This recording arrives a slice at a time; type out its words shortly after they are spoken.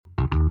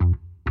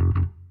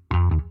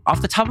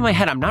off the top of my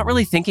head, I'm not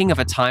really thinking of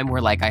a time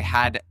where like I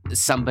had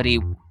somebody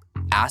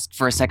ask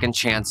for a second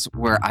chance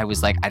where I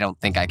was like, I don't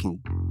think I can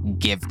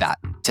give that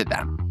to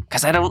them.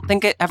 Because I don't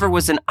think it ever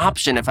was an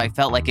option if I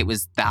felt like it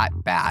was that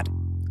bad.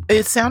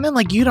 It sounded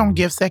like you don't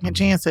give second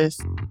chances.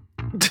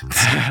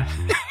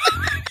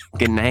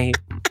 Good night.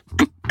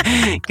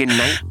 Good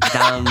night,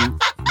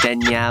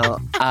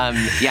 Danielle.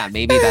 Yeah,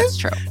 maybe that's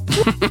true.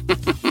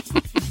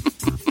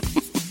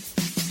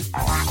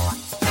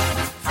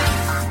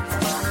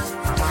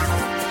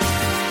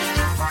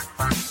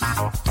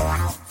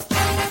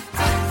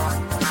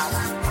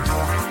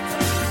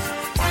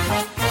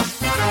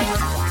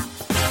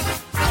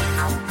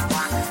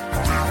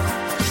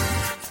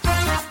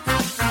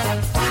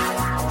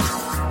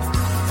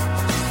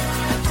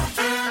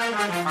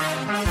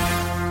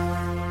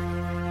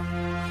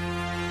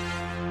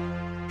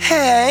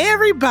 Hey,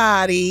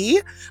 everybody.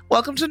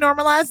 Welcome to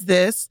Normalize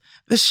This,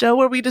 the show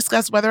where we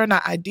discuss whether or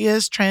not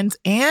ideas, trends,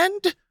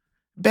 and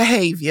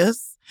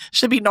behaviors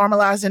should be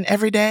normalized in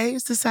everyday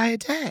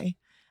society.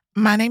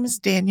 My name is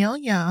Danielle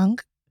Young,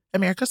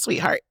 America's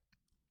sweetheart.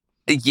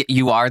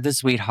 You are the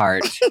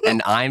sweetheart,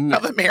 and I'm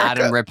Of America.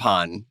 Adam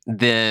Rippon,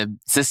 the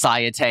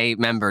society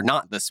member,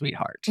 not the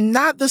sweetheart.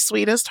 Not the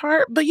sweetest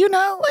heart, but you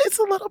know, it's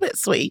a little bit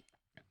sweet.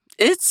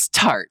 It's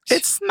tart.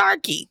 It's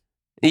snarky.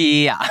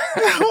 Yeah.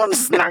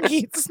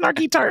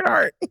 snarky tart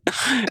heart.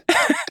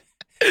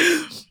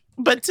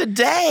 But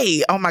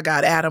today, oh my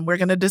God, Adam, we're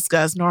going to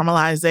discuss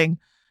normalizing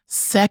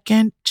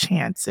second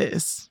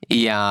chances.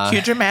 Yeah.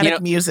 Cue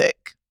dramatic music.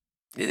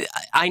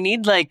 I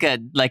need like a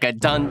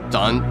dun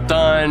dun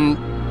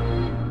dun.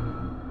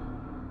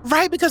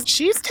 Right, because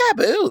she's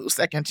taboo,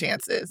 second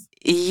chances.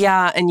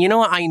 Yeah, and you know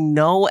what? I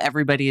know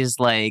everybody is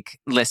like,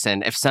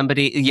 listen, if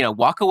somebody,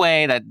 walk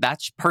away, that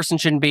person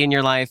shouldn't be in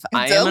your life.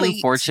 I am Delete.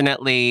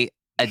 unfortunately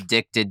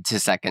addicted to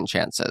second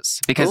chances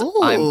because Ooh.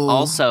 I'm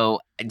also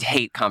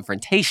hate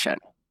confrontation.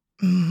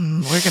 We're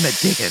going to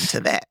dig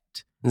into that.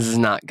 This is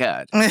not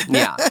good.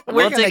 Yeah,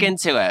 we'll dig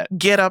into it.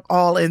 Get up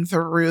all in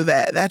through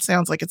that. That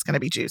sounds like it's going to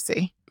be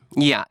juicy.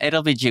 Yeah,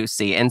 it'll be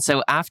juicy. And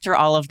so after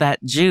all of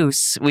that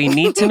juice, we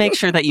need to make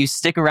sure that you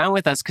stick around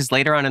with us because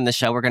later on in the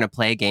show, we're going to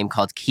play a game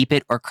called Keep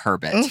It or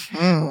Curb It.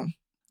 Mm-hmm.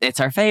 It's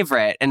our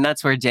favorite. And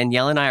that's where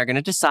Danielle and I are going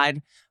to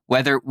decide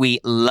whether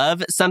we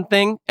love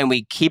something and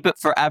we keep it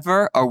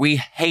forever or we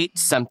hate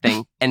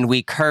something and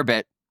we curb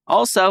it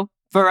also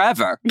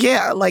forever.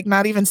 Yeah, like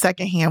not even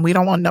secondhand. We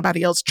don't want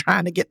nobody else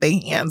trying to get their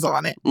hands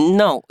on it.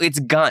 No, it's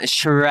gone,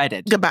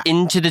 shredded. Goodbye.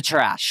 Into the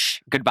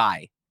trash.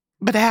 Goodbye.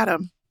 But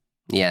Adam,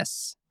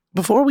 Yes.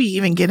 before we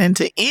even get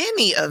into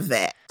any of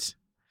that,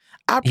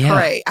 I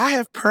pray. I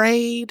have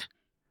prayed.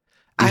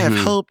 I have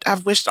hoped.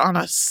 I've wished on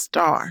a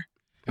star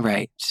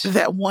Right.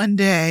 that one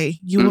day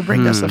you will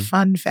bring us a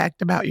fun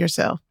fact about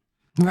yourself.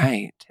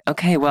 Right.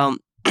 Okay, well,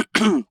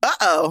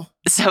 Uh-oh.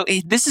 so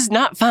this is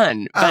not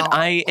fun, but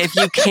if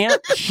you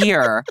can't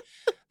hear,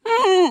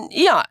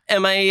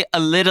 am I a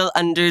little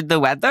under the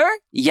weather?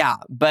 Yeah,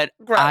 but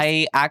Gross.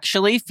 I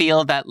actually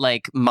feel that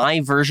like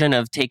my version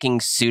of taking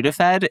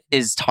Sudafed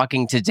is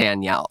talking to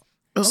Danielle.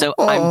 So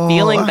I'm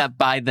feeling that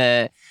by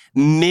the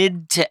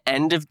mid to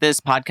end of this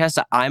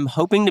podcast, I'm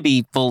hoping to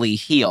be fully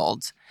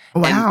healed.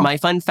 Wow. And my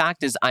fun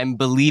fact is I'm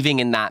believing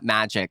in that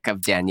magic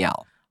of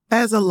Danielle.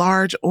 That is a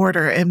large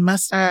order. And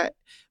must I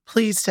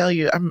please tell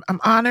you, I'm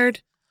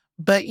honored.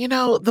 But you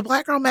know, the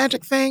Black Girl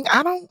Magic thing,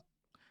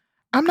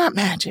 I'm not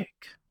magic.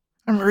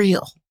 I'm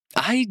real.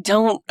 I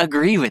don't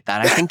agree with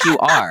that. I think you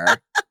are.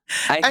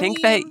 I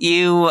think that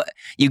you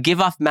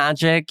give off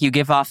magic, you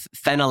give off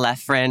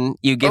phenylephrine,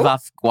 you give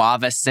off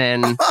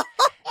guavacin.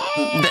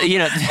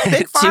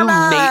 Big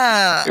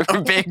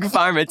Pharma. Big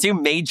Pharma, two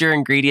major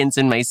ingredients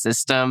in my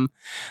system.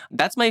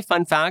 That's my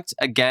fun fact.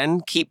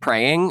 Again, keep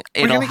praying.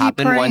 It'll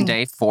happen one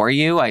day for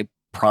you. I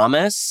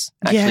promise.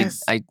 Actually,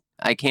 Yes.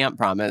 I can't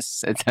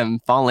promise. I'm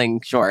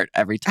falling short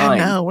every time. I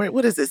know.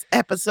 What is this,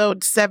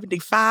 episode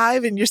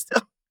 75? And you're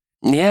still...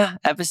 Yeah,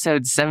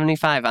 episode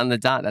 75 on the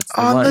dot. That's the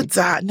on one. the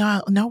dot.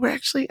 No, we're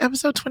actually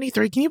episode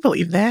 23. Can you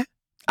believe that?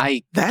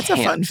 That's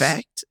can't. a fun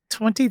fact.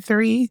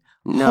 23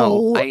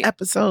 whole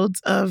episodes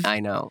of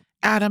I know.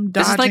 Adam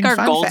dodging This is like our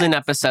fun golden facts.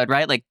 episode,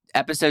 right? Like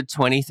episode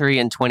 23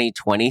 in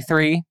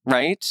 2023,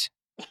 right?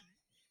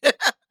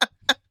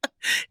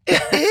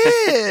 It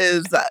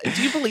is.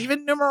 Do you believe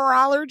in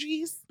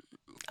numerologies?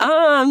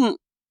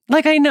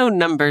 Like I know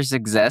numbers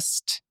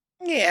exist.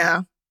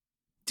 Yeah.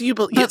 Do you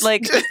believe? But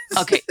like,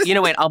 okay, you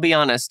know what? I'll be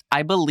honest.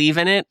 I believe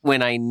in it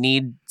when I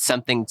need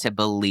something to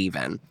believe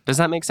in. Does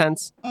that make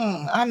sense?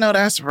 I know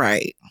that's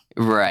right.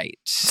 Right.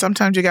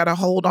 Sometimes you got to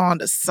hold on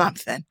to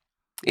something.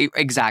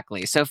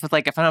 Exactly. So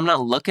if I'm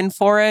not looking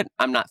for it,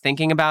 I'm not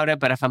thinking about it.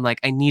 But if I'm like,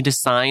 I need a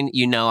sign,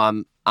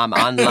 I'm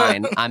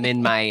online. I'm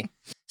in my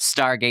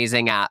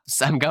stargazing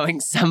apps. I'm going,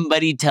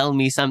 somebody tell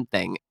me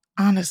something.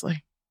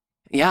 Honestly.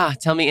 Yeah,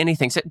 tell me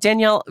anything. So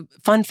Danielle,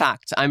 fun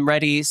fact, I'm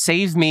ready.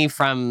 Save me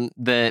from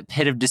the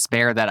pit of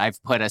despair that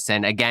I've put us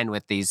in again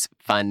with these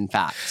fun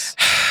facts.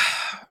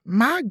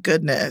 My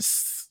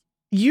goodness.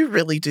 You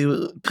really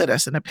do put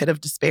us in a pit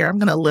of despair. I'm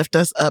going to lift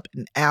us up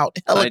and out.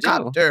 I do.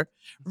 Helicopter,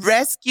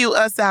 rescue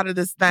us out of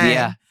this thing.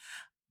 Yeah.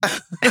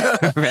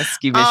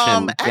 Rescue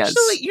mission. Actually,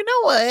 Yes. you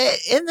know what?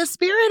 In the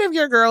spirit of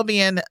your girl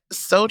being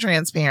so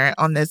transparent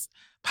on this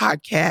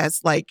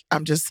podcast, like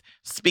I'm just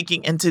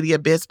speaking into the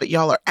abyss, but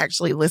y'all are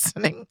actually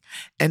listening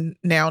and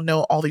now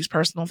know all these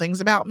personal things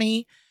about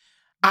me.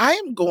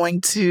 I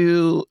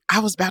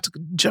was about to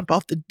jump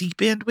off the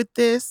deep end with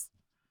this,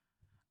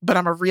 but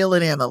I'm going to reel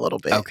it in a little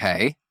bit.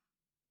 Okay.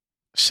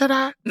 Should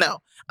I? No,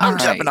 I'm All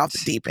jumping right. off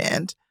the deep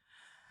end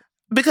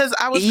because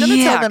I was going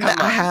to tell them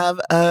that I have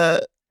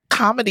a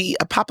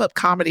pop-up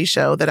comedy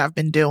show that I've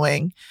been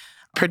doing,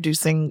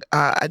 producing.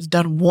 I've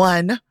done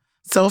one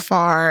so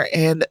far,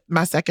 and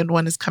my second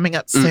one is coming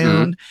up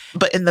soon.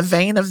 But in the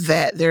vein of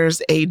that,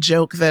 there's a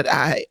joke that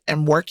I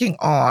am working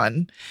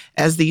on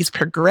as these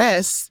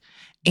progress,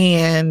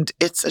 and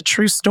it's a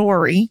true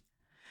story.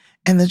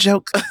 And the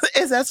joke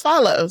is as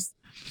follows.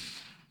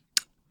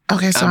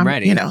 Okay, so I'm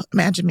ready.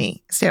 Imagine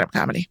me, stand-up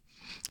comedy.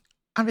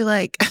 I'll be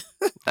like,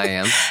 I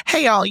am.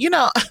 Hey, y'all,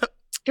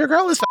 your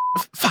girl is a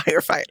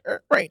firefighter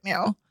right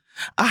now,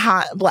 a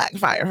hot black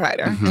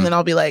firefighter. And then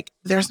I'll be like,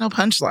 there's no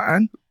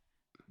punchline.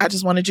 I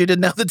just wanted you to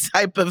know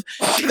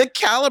the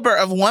caliber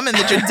of woman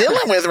that you're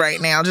dealing with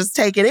right now. Just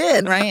take it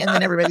in, right? And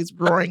then everybody's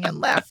roaring and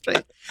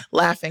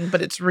laughing,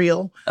 but it's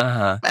real.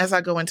 As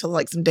I go into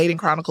like some dating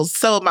chronicles.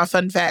 So my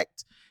fun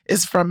fact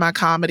is from my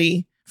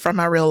comedy, from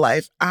my real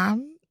life.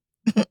 I'm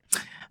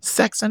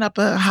sexing up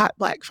a hot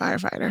black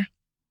firefighter.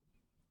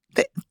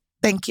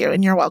 Thank you,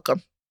 and you're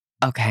welcome.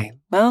 Okay.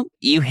 Well,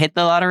 you hit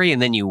the lottery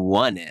and then you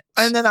won it.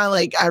 And then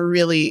I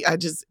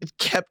just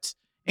kept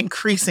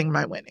increasing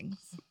my winnings.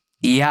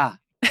 Yeah.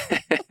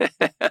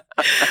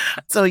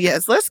 So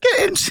yes, let's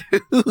get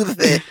into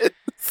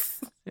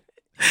this.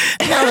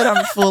 Now that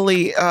I'm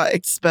fully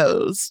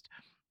exposed.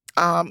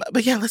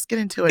 But yeah, let's get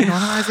into it.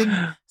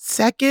 Normalizing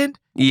second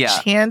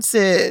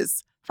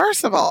chances.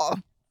 First of all,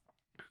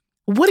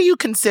 what do you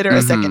consider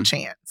a second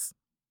chance?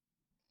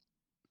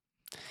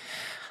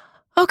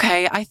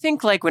 Okay, I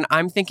think like when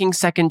I'm thinking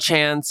second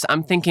chance,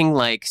 I'm thinking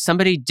like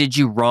somebody did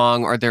you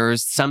wrong or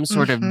there's some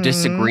sort of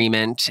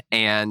disagreement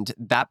and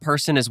that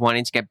person is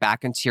wanting to get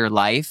back into your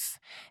life.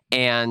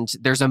 And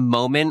there's a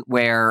moment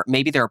where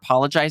maybe they're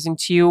apologizing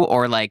to you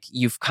or like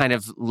you've kind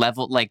of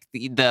leveled, like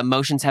the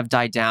emotions have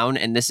died down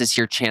and this is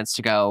your chance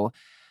to go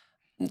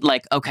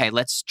like, okay,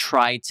 let's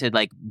try to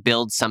like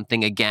build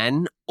something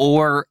again.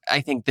 Or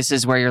I think this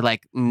is where you're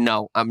like,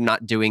 no, I'm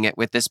not doing it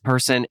with this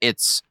person.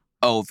 It's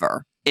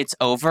over. It's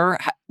over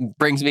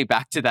brings me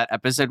back to that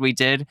episode we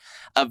did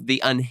of the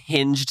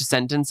unhinged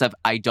sentence of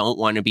I don't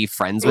want to be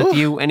friends with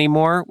you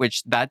anymore,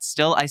 which I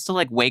still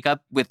like wake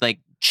up with like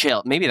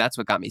chill. Maybe that's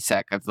what got me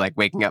sick of like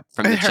waking up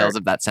from the chills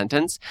of that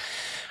sentence.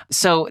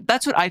 So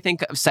that's what I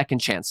think of second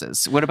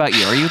chances. What about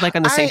you? Are you like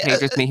on the same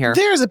page with me here?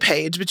 There's a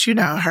page, but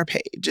her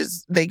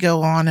pages, they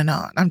go on and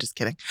on. I'm just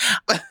kidding.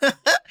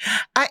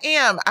 I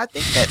am. I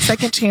think that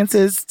second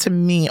chances to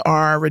me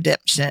are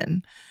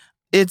redemption.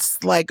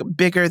 It's like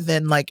bigger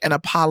than like an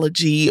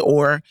apology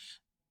or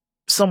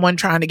someone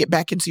trying to get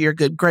back into your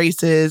good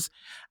graces.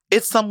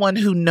 It's someone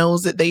who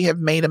knows that they have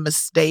made a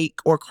mistake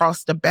or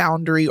crossed a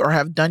boundary or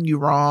have done you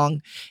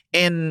wrong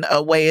in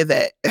a way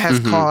that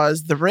has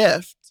caused the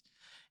rift.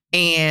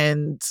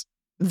 And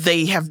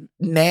they have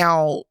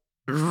now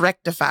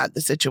rectified the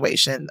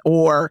situation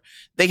or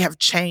they have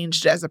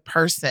changed as a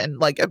person,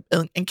 like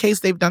in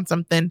case they've done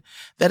something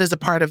that is a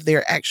part of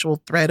their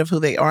actual thread of who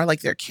they are,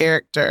 like their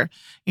character,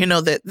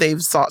 that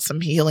they've sought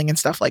some healing and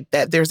stuff like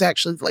that. There's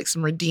actually like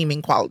some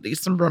redeeming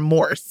qualities, some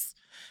remorse.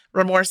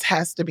 Remorse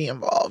has to be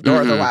involved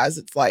or otherwise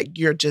it's like,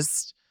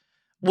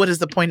 what is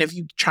the point of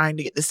you trying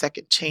to get the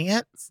second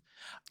chance?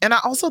 And I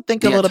also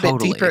think a little bit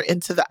deeper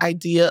into the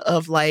idea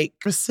of like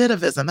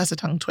recidivism. That's a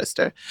tongue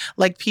twister.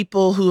 Like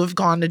people who have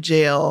gone to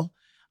jail,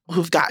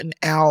 who've gotten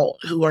out,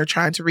 who are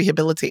trying to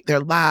rehabilitate their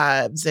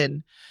lives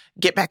and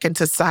get back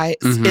into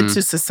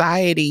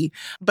society.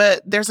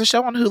 But there's a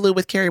show on Hulu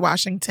with Kerry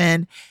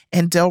Washington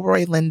and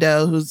Delroy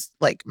Lindo, who's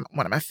like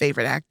one of my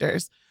favorite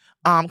actors,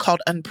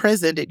 called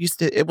Unprisoned.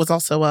 It was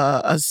also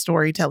a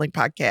storytelling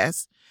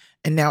podcast.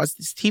 And now it's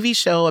this TV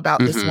show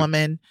about this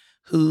woman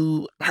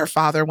who her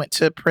father went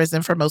to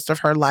prison for most of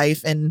her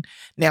life. And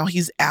now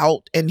he's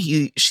out and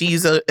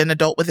she's an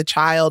adult with a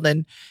child.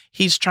 And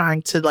he's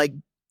trying to like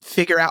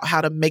figure out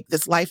how to make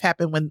this life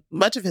happen when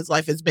much of his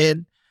life has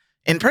been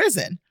in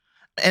prison.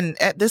 And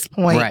at this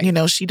point,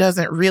 she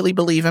doesn't really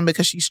believe him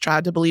because she's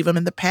tried to believe him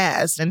in the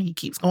past. And he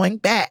keeps going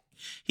back.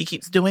 He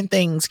keeps doing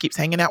things, keeps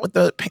hanging out with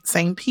the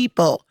same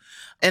people.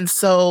 And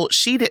so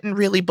she didn't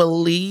really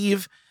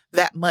believe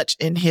that much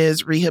in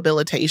his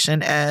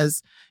rehabilitation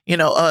as,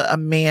 a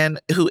man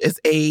who is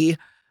a,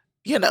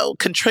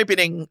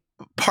 contributing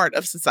part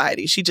of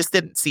society. She just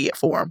didn't see it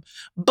for him.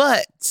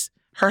 But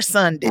her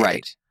son did.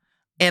 Right.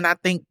 And I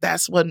think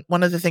that's one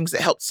of the things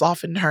that helped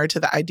soften her to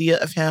the idea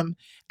of him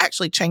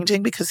actually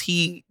changing because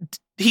he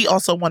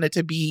also wanted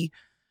to be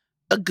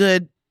a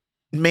good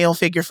male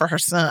figure for her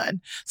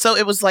son. So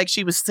it was like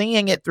she was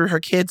seeing it through her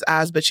kids'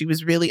 eyes, but she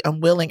was really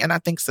unwilling. And I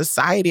think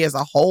society as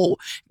a whole,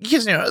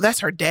 because, that's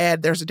her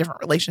dad, there's a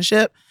different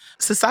relationship.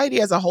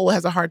 Society as a whole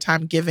has a hard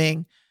time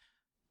giving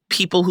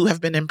people who have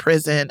been in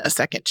prison a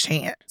second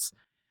chance.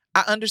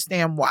 I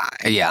understand why.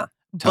 Yeah,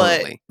 but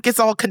totally. it's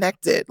all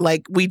connected.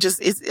 Like I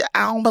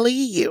don't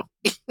believe you.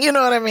 You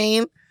know what I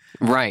mean?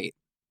 Right.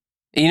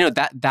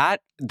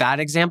 That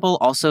example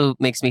also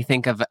makes me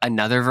think of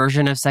another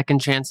version of second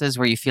chances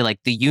where you feel like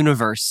the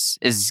universe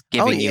is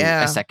giving you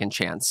a second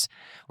chance.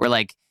 Where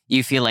like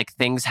you feel like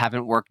things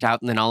haven't worked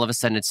out and then all of a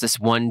sudden it's this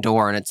one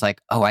door and it's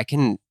like, oh, I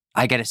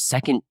get a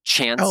second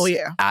chance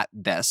at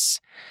this.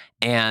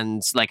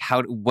 And like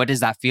what does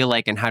that feel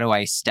like and how do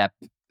I step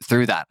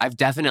through that? I've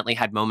definitely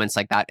had moments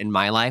like that in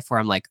my life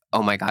where I'm like,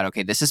 oh my God,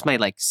 okay, this is my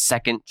like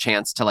second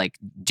chance to like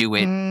do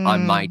it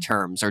on my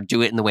terms or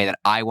do it in the way that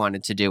I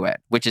wanted to do it,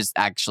 which is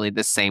actually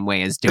the same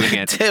way as doing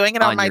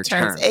it on my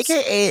terms,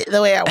 aka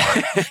the way I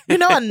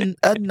want.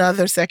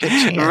 Another second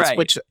chance, right.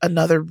 Which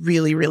another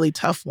really, really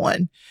tough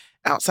one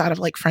outside of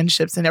like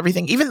friendships and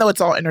everything, even though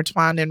it's all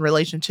intertwined in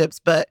relationships,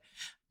 but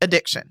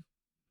addiction.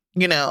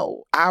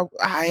 I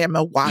am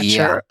a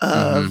watcher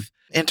of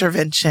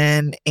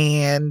intervention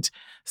and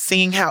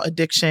seeing how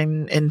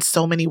addiction in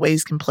so many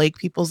ways can plague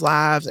people's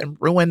lives and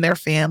ruin their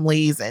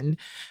families and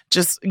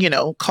just,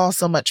 cause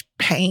so much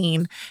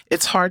pain.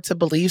 It's hard to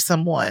believe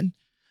someone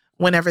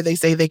whenever they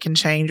say they can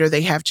change or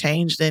they have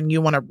changed and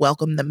you want to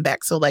welcome them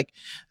back. So like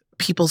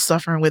people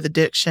suffering with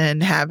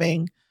addiction,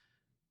 having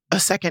a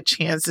second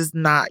chance is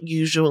not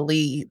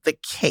usually the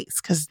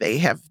case because they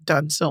have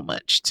done so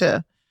much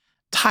to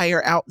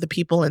tire out the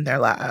people in their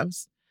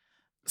lives.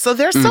 So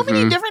there's so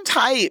many different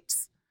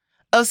types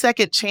of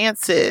second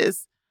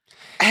chances.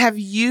 Have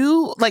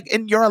you, like,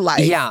 in your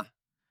life,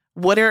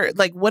 what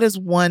is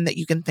one that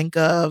you can think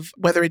of,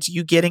 whether it's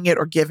you getting it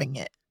or giving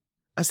it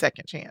a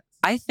second chance?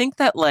 I think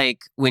that,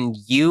 like, when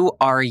you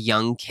are a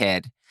young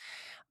kid,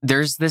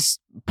 there's this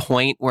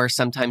point where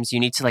sometimes you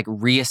need to, like,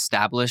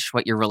 reestablish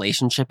what your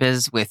relationship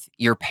is with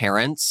your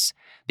parents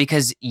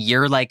because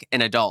you're, like,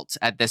 an adult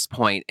at this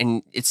point.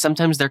 And it's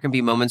sometimes there can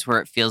be moments where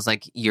it feels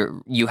like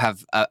you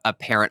have a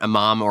parent, a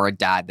mom or a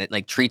dad that,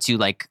 like, treats you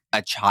like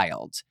a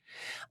child.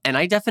 And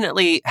I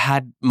definitely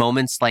had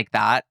moments like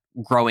that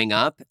growing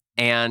up.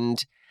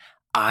 And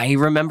I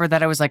remember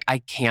that I was like, I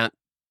can't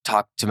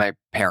talk to my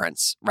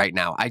parents right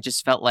now. I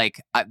just felt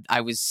like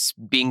I was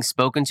being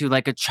spoken to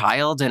like a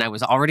child and I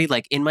was already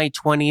like in my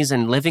 20s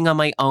and living on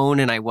my own.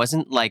 And I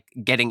wasn't like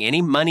getting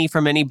any money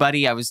from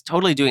anybody. I was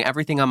totally doing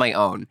everything on my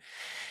own.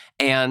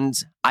 And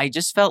I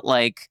just felt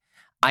like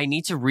I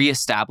need to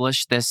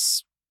reestablish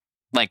this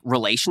like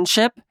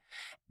relationship.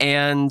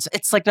 And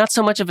it's like not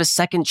so much of a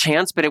second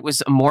chance, but it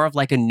was more of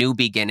like a new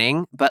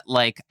beginning. But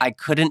like I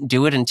couldn't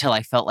do it until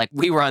I felt like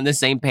we were on the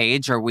same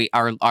page or we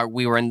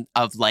were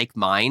of like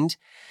mind.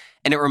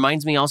 And it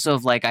reminds me also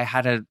of like I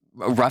had a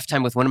rough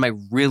time with one of my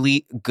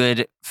really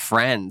good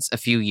friends a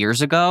few years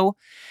ago.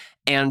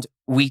 And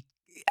we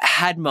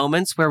had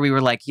moments where we were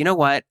like, you know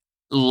what?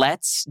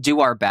 Let's do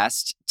our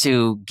best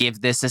to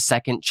give this a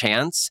second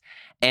chance.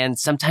 And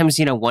sometimes,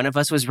 one of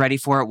us was ready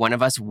for it, one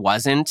of us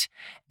wasn't.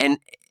 And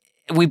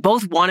we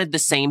both wanted the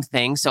same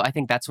thing. So I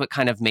think that's what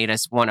kind of made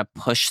us want to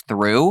push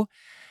through.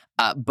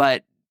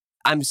 But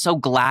I'm so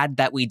glad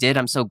that we did.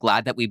 I'm so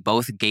glad that we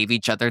both gave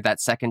each other that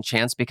second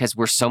chance because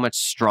we're so much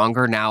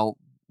stronger now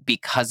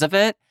because of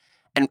it.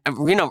 And,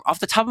 off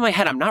the top of my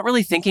head, I'm not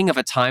really thinking of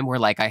a time where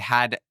like I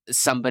had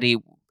somebody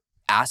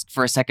ask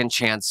for a second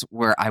chance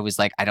where I was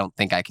like, I don't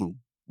think I can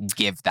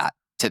give that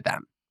to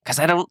them. Because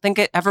I don't think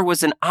it ever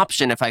was an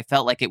option if I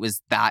felt like it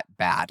was that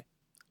bad.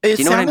 It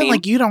sounded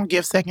like you don't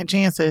give second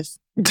chances.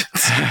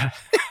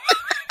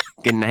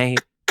 Good night.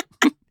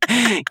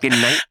 Good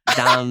night,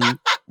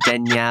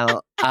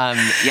 Danielle.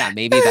 Yeah,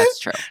 maybe that's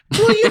true.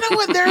 Well, you know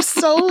what?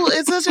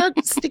 It's such a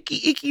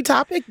sticky, icky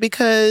topic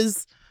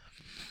because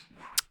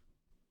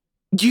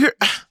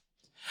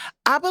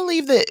I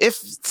believe that if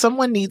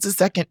someone needs a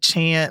second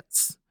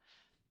chance,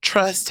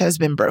 trust has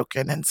been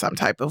broken in some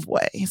type of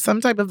way,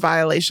 some type of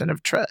violation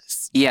of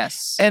trust.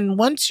 Yes. And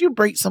once you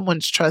break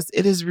someone's trust,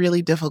 it is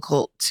really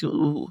difficult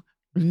to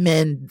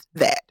mend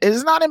that. It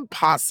is not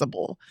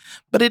impossible,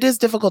 but it is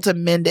difficult to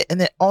mend it.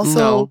 And it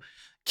also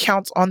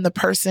counts on the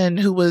person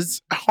who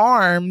was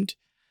harmed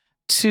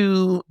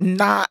to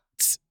not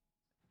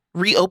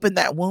reopen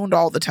that wound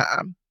all the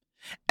time.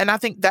 And I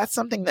think that's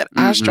something that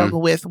I struggle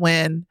with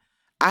when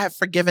I have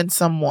forgiven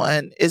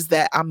someone is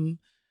that I'm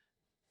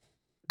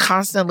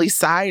constantly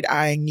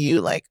side-eyeing you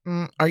like,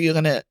 are you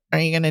gonna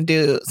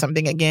do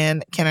something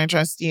again? Can I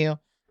trust you?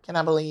 Can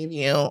I believe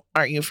you?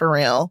 Are you for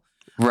real?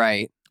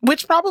 Right.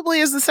 Which probably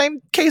is the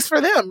same case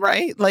for them,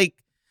 right? Like,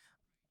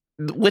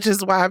 which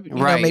is why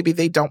maybe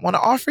they don't want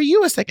to offer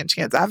you a second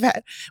chance.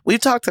 We've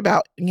talked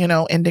about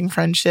ending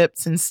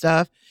friendships and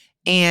stuff,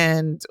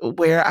 and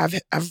where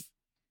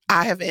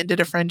I have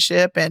ended a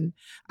friendship, and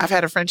I've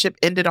had a friendship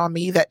ended on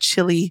me. That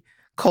chilly,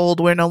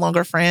 cold, we're no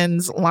longer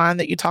friends line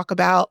that you talk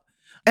about.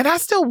 And I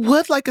still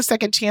would like a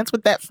second chance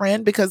with that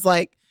friend because,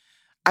 like,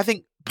 I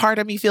think part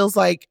of me feels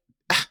like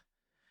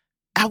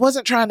I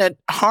wasn't trying to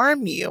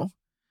harm you.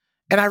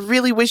 And I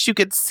really wish you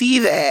could see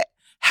that.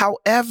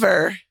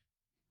 However,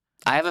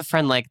 I have a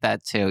friend like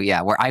that too.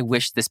 Yeah, where I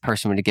wish this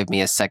person would give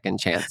me a second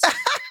chance.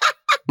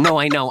 No,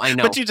 I know.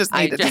 But you just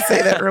needed to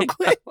say that real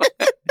quick.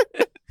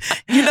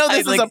 You know,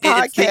 this is a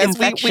podcast. It's the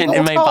infection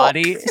in my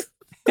body.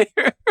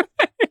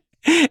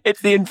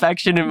 It's the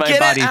infection in my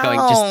body going,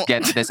 just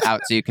get this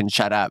out so you can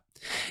shut up.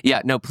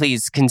 Yeah, no,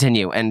 please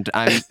continue. And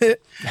I'm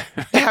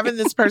having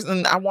this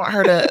person, I want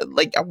her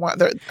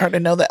to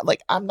know that,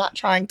 like, I'm not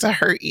trying to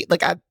hurt you.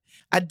 Like,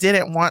 I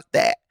didn't want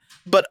that.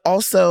 But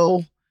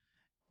also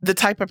the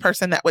type of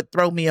person that would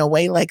throw me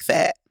away like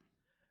that.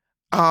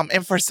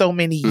 And for so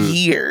many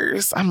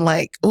years, I'm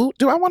like, ooh,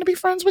 do I want to be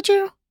friends with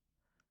you?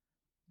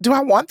 Do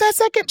I want that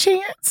second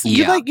chance?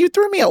 Yeah. You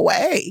threw me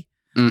away,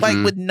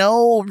 like, with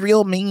no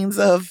real means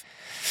of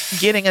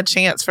getting a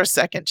chance for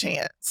second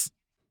chance.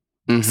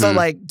 So,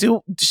 like,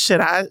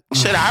 should I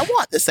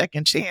want the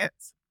second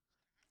chance?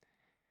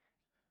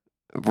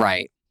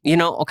 Right.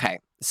 Okay.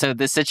 So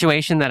the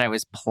situation that I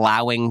was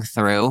plowing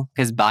through,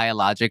 because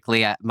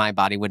biologically my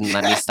body wouldn't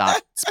let me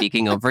stop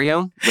speaking over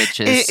you,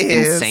 which is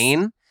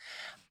insane.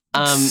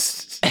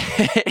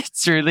 It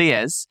truly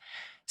is.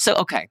 So,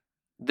 okay.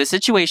 The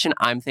situation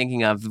I'm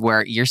thinking of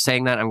where you're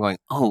saying that, I'm going,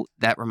 oh,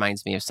 that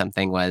reminds me of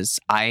something. Was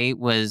I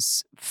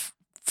was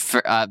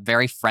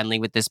very friendly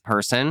with this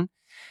person,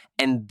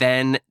 and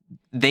then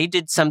they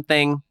did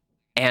something,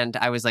 and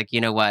I was like,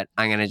 you know what?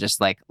 I'm going to just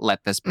like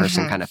let this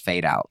person kind of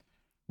fade out.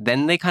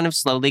 Then they kind of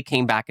slowly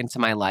came back into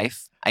my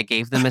life. I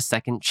gave them a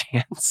second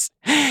chance.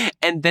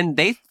 And then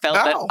they felt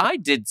that I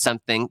did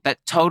something that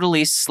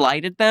totally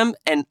slighted them,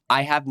 and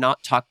I have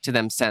not talked to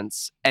them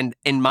since. And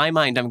in my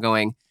mind, I'm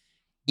going,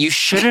 you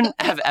shouldn't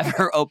have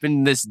ever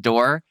opened this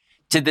door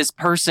to this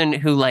person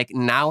who like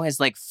now has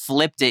like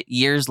flipped it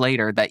years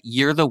later that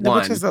you're the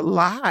one which is a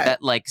lie.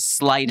 That like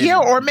slighted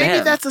or maybe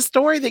them. That's a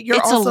story that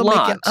you're also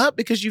making up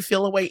because you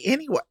feel away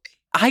anyway.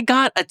 I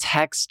got a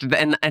text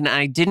and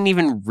I didn't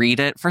even read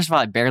it. First of all,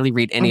 I barely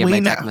read any of my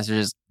text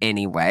messages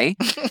anyway.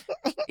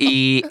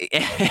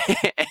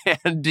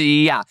 And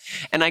yeah.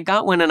 And I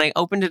got one and I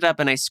opened it up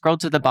and I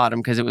scrolled to the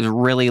bottom because it was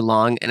really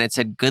long and it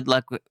said, good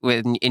luck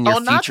in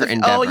your future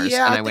endeavors. Oh,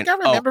 yeah. And I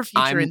remember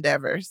future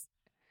endeavors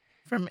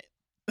from it.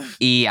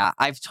 Yeah,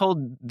 I've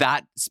told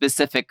that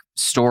specific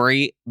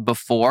story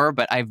before,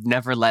 but I've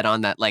never let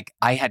on that like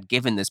I had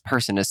given this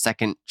person a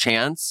second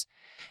chance.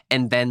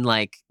 And then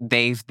like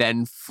they've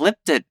then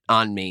flipped it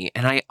on me.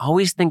 And I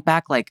always think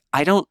back like,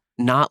 I don't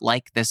not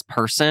like this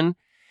person.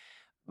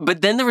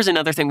 But then there was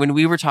another thing when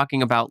we were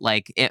talking about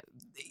like,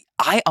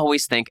 I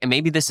always think, and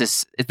maybe this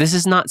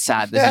is not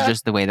sad. This is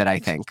just the way that I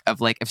think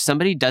of like, if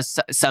somebody does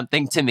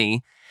something to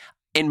me,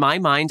 in my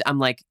mind, I'm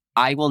like,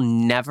 I will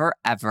never,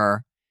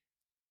 ever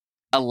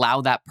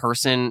allow that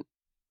person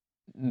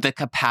the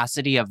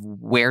capacity of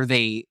where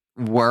they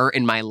were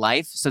in my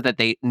life so that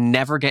they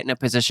never get in a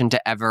position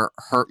to ever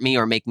hurt me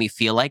or make me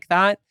feel like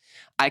that.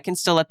 I can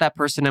still let that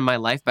person in my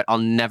life, but I'll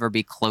never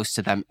be close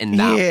to them in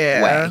that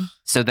way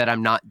so that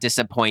I'm not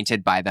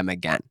disappointed by them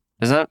again.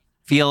 Does that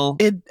feel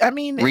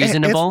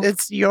reasonable?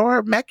 It's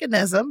your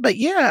mechanism, but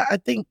yeah, I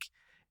think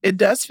it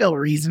does feel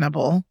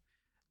reasonable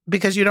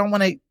because you don't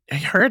want to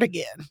hurt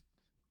again.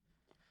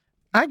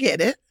 I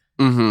get it.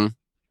 Mm-hmm.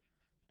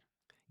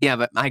 Yeah,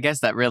 but I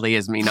guess that really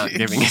is me not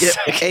giving a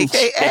second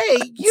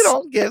chance. You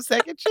don't give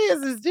second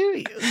chances, do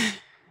you?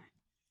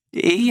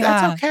 Yeah.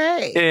 That's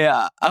okay.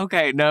 Yeah.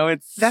 Okay. No,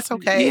 that's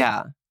okay.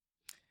 Yeah.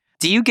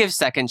 Do you give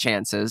second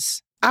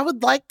chances? I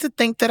would like to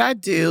think that I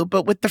do,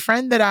 but with the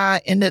friend that I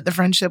ended the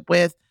friendship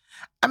with,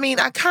 I mean,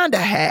 I kind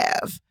of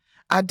have.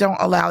 I don't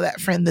allow that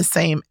friend the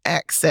same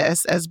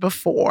access as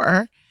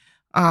before,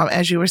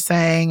 as you were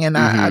saying. And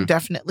I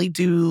definitely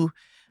do,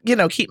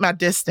 keep my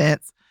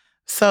distance.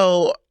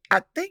 So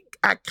I think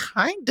I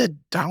kind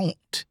of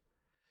don't.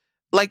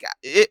 Like,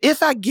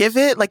 if I give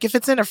it, like if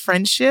it's in a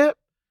friendship,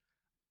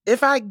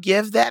 if I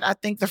give that, I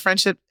think the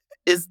friendship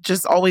is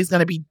just always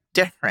going to be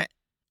different.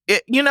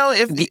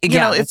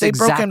 If they've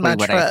broken my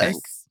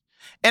trust.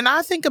 And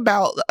I think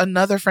about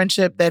another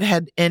friendship that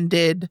had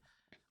ended.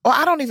 Well,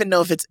 I don't even know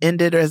if it's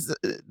ended or as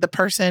the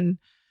person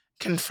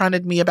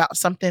confronted me about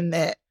something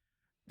that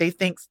they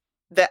think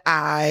that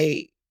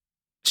I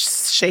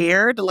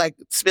shared, like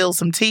spilled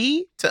some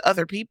tea to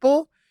other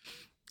people.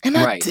 And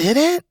I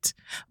didn't,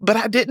 but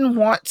I didn't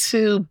want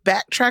to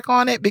backtrack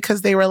on it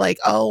because they were like,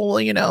 oh,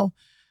 well,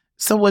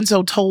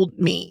 so-and-so told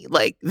me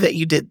like that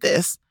you did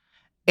this.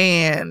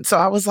 And so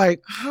I was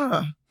like,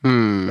 But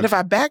if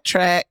I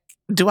backtrack,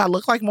 do I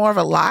look like more of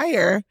a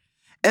liar?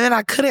 And then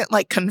I couldn't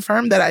like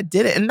confirm that I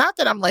did it. And not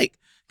that I'm like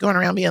going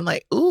around being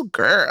like, ooh,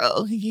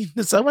 girl,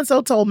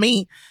 so-and-so told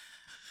me.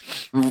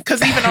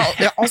 Because even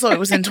also it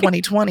was in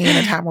 2020 in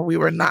a time where we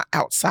were not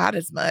outside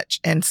as much.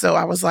 And so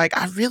I was like,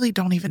 I really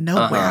don't even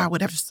know where I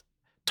would have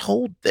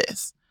told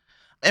this.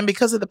 And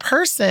because of the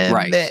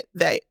person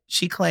that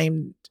she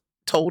claimed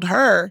told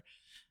her,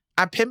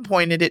 I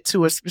pinpointed it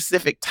to a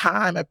specific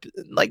time,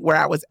 like where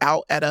I was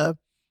out at a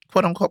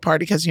quote unquote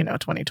party because,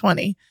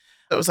 2020.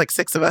 There was like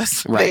 6 of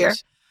us Right. there.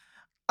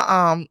 You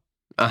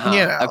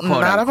know, A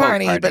quote not a unquote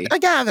party, but a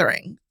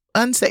gathering,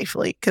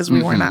 unsafely, because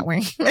we were not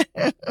wearing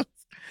masks.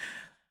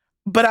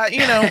 But you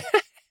know,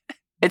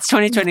 it's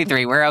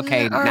 2023. We're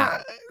okay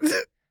now.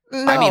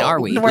 No, I mean, are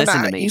we? We're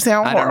Listen not. to me. You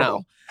sound I don't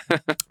horrible.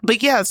 know.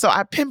 But yeah, so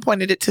I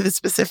pinpointed it to the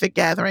specific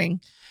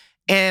gathering,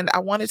 and I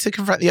wanted to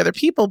confront the other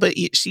people, but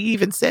she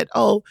even said,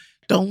 "Oh,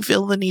 don't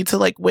feel the need to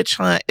like witch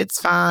hunt.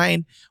 It's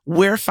fine.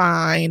 We're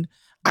fine.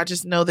 I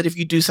just know that if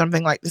you do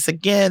something like this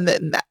again,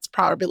 then that's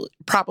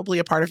probably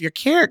a part of your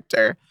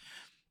character."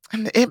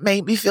 And it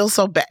made me feel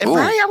so bad. Ooh.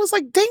 Right? I was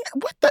like, "Dang,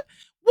 what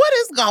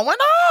is going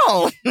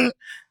on?"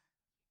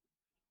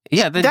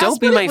 Yeah, then That's don't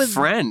be what my it was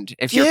friend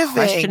if you're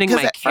questioning 'cause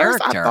my at first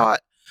character. I thought,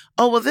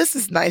 oh, well, this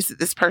is nice that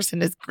this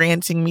person is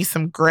granting me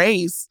some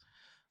grace.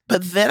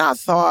 But then I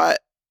thought,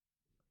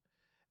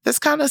 this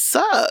kind of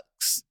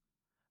sucks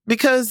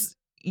because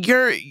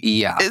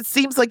it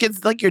seems like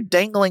it's like you're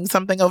dangling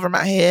something over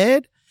my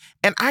head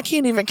and I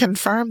can't even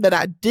confirm that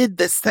I did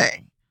this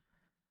thing.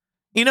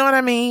 You know what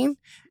I mean?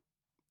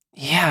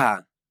 Yeah.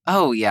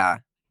 Oh, yeah.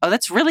 Oh,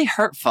 that's really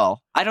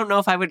hurtful. I don't know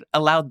if I would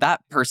allow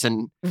that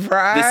person.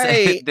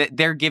 Right.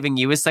 They're giving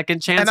you a second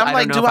chance. And I'm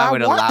like, don't know do if I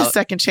would want allow the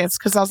second chance?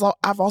 Because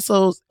I've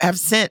also have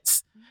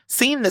since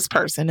seen this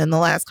person in the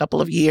last couple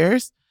of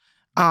years,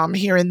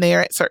 here and there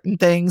at certain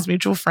things,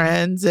 mutual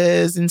friends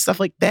and stuff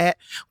like that,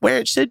 where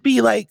it should be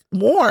like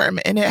warm,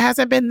 and it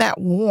hasn't been that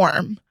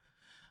warm.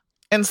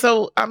 And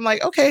so I'm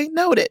like, okay,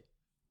 noted.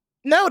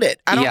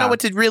 I don't know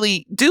what to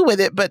really do with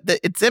it, but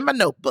it's in my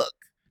notebook.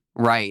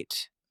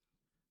 Right.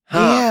 Huh.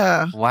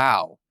 Yeah.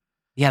 Wow.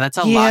 Yeah, that's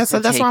a lot. Yeah, so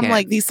that's why I'm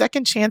like, these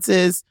second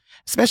chances,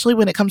 especially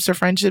when it comes to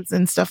friendships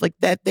and stuff like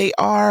that, they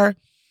are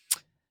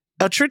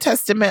a true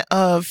testament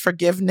of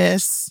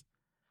forgiveness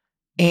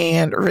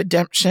and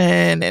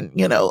redemption and,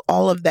 you know,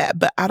 all of that.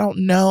 But I don't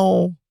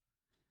know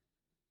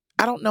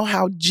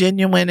how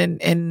genuine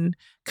and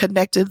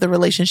connected the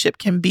relationship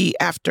can be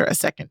after a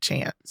second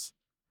chance.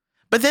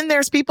 But then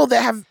there's people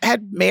that have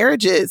had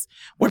marriages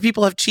where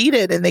people have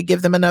cheated and they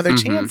give them another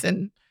chance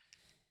and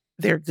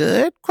they're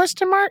good? ?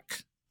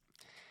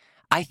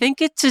 I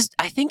think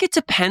it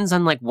depends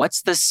on like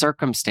what's the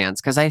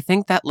circumstance, because I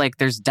think that like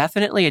there's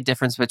definitely a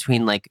difference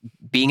between like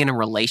being in a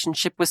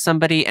relationship with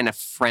somebody and a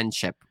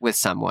friendship with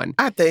someone.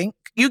 I think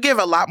you give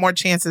a lot more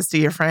chances to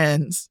your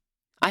friends.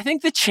 I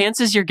think the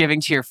chances you're giving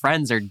to your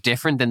friends are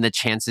different than the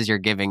chances you're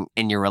giving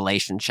in your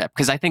relationship,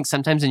 because I think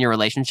sometimes in your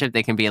relationship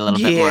they can be a little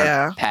bit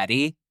more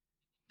petty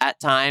at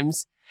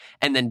times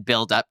and then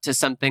build up to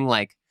something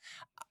like,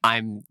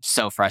 I'm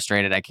so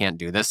frustrated I can't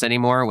do this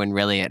anymore, when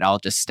really it all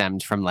just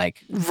stemmed from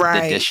like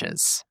the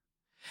dishes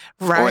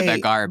or the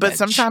garbage. But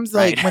sometimes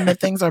like when the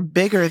things are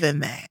bigger than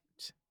that,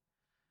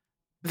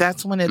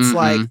 that's when it's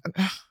like,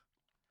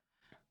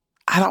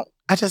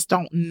 I just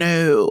don't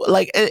know.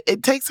 Like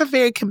it takes a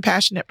very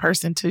compassionate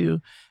person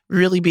to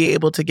really be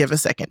able to give a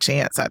second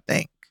chance, I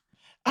think.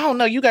 I don't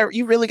know.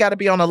 You really got to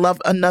be on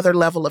another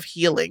level of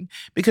healing,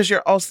 because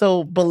you're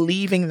also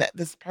believing that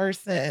this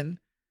person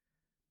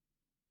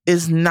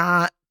is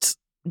not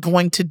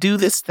going to do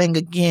this thing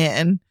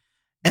again,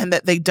 and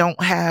that they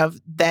don't have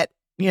that,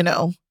 you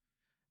know,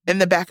 in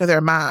the back of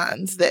their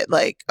minds that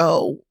like,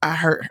 oh, I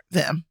hurt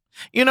them.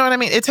 You know what I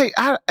mean? It's like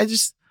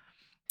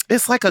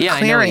a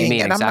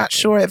clearing, and I'm not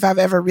sure if I've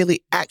ever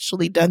really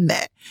actually done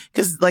that,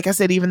 because like I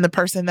said, even the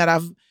person that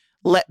I've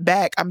let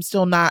back, I'm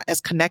still not as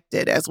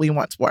connected as we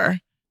once were.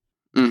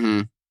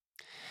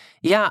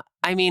 Yeah,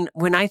 I mean,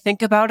 when I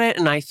think about it,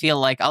 and I feel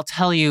like, I'll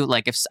tell you,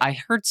 like if I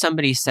heard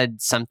somebody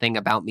said something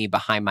about me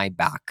behind my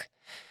back,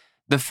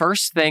 the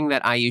first thing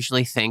that I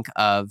usually think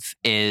of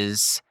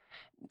is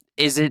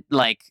it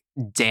like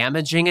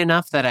damaging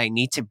enough that I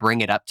need to bring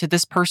it up to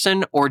this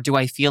person? Or do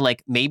I feel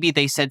like maybe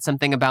they said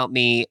something about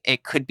me,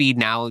 it could be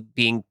now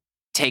being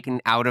taken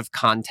out of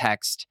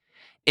context?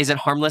 Is it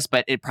harmless,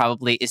 but it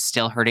probably is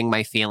still hurting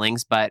my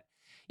feelings? But,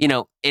 you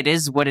know, it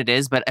is what it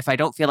is. But if I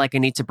don't feel like I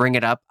need to bring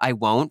it up, I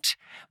won't.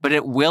 But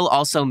it will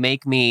also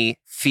make me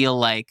feel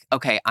like,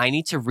 okay, I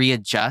need to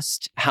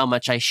readjust how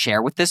much I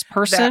share with this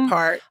person, That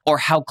part. or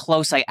how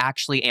close I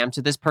actually am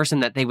to this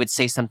person, that they would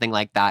say something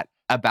like that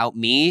about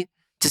me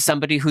to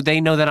somebody who they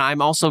know that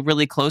I'm also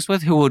really close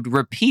with, who would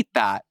repeat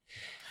that.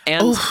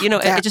 And, you know,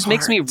 it just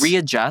makes me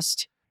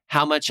readjust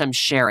how much I'm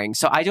sharing.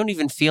 So I don't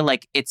even feel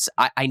like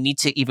I need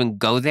to even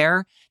go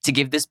there to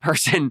give this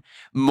person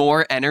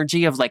more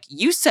energy of like,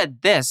 you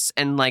said this,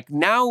 and like,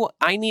 now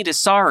I need a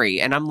sorry.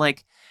 And I'm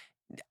like,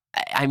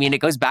 I mean, it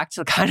goes back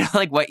to kind of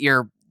like what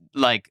your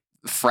like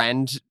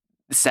friend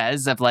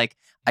says of like,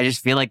 I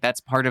just feel like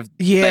that's part of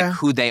like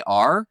who they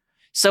are.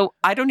 So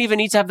I don't even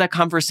need to have that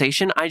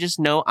conversation. I just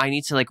know I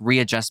need to like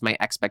readjust my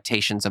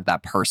expectations of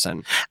that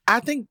person. I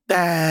think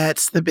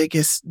that's the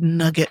biggest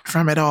nugget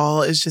from it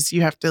all, is just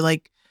you have to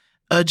like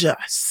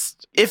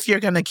adjust if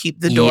you're going to keep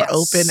the door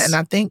open. And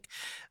I think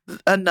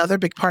another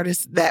big part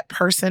is that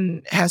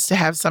person has to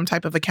have some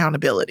type of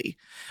accountability,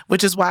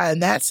 which is why in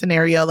that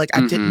scenario, like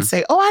I didn't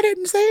say, I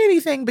didn't say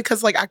anything,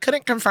 because like I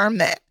couldn't confirm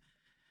that.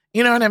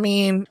 You know what I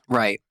mean?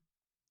 Right.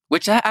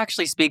 Which that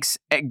actually speaks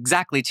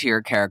exactly to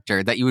your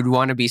character, that you would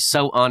want to be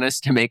so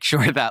honest to make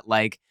sure that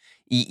like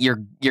you're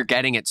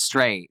getting it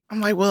straight.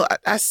 I'm like, well,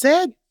 I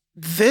said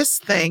this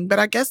thing, but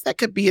I guess that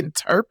could be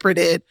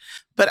interpreted.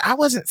 But I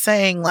wasn't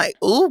saying like,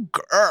 "Ooh,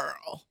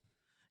 girl,"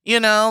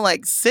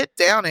 like sit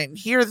down and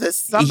hear this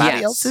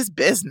somebody else's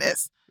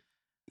business.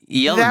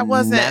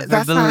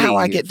 That's not how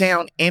I get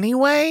down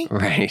anyway.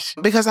 Right.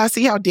 Because I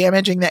see how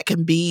damaging that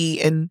can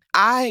be. And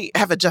I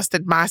have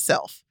adjusted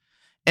myself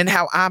and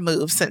how I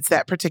move since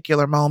that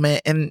particular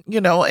moment. And,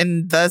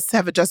 and thus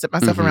have adjusted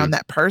myself around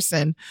that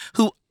person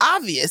who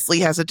obviously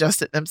has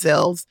adjusted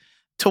themselves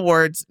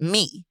towards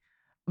me.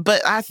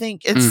 But I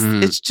think it's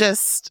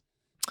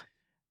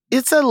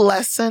a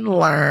lesson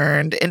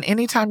learned. And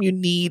anytime you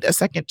need a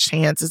second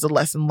chance is a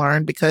lesson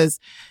learned because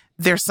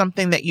there's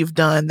something that you've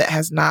done that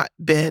has not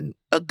been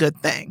a good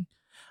thing.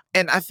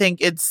 And I think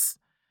it's,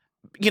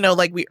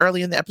 like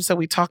early in the episode,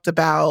 we talked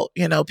about,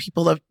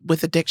 people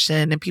with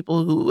addiction and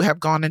people who have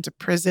gone into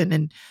prison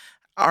and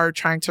are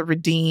trying to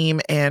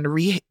redeem and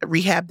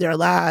rehab their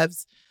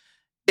lives.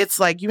 It's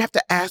like you have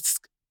to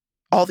ask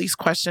all these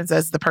questions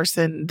as the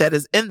person that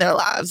is in their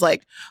lives.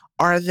 Like,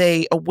 are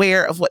they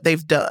aware of what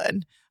they've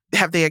done?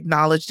 Have they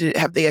acknowledged it?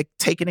 Have they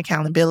taken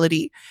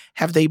accountability?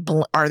 Are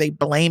they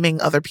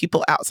blaming other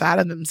people outside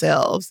of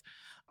themselves?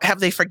 Have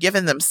they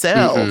forgiven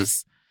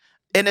themselves?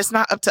 And it's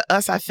not up to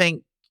us, I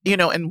think,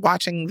 in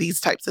watching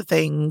these types of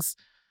things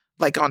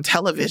like on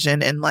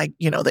television and like,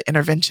 the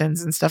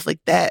interventions and stuff like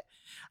that.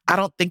 I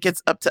don't think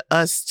it's up to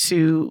us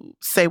to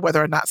say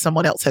whether or not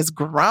someone else has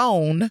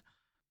grown,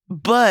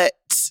 but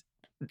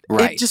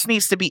it just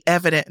needs to be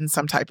evident in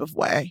some type of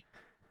way.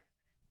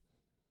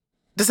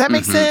 Does that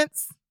make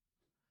sense?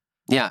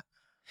 Yeah.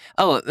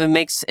 Oh,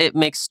 it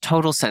makes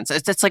total sense.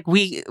 It's like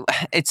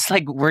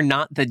we're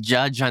not the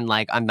judge on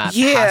that pass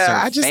or fail.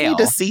 I just need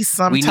to see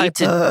some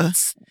type of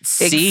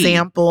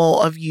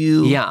example of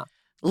you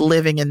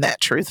living in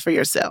that truth for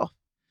yourself.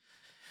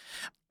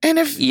 And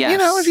if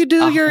if you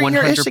do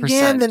your ish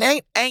again, then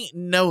ain't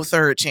no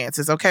third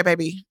chances, okay,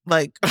 baby?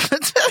 Like pack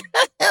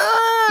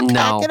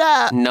it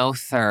up. No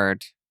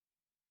third.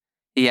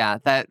 Yeah,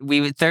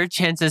 third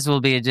chances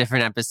will be a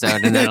different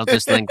episode, and then it'll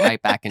just link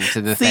right back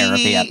into the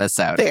therapy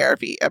episode.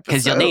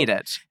 Because you'll need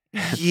it.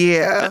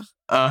 Yeah.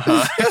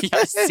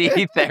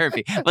 See,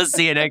 therapy. We'll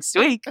see you next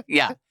week.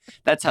 Yeah,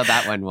 that's how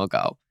that one will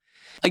go.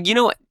 You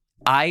know what?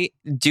 I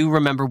do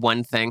remember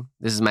one thing.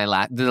 This is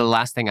the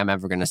last thing I'm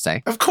ever going to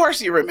say. Of course,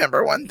 you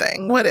remember one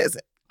thing. What is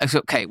it?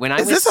 Okay, when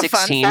I was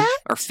 16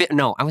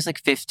 no, I was like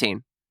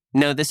 15.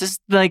 No, this is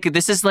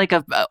like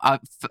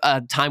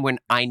a time when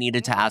I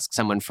needed to ask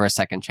someone for a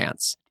second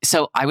chance.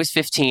 So I was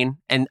 15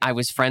 and I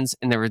was friends,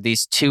 and there were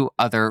these two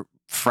other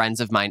friends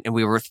of mine, and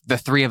the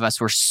three of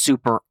us were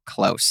super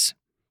close.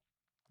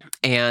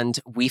 And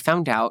we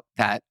found out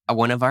that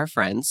one of our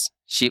friends,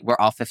 we're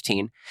all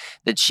 15,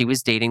 that she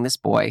was dating this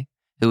boy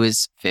who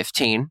was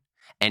 15,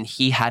 and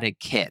he had a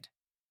kid.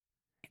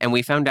 And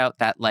we found out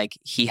that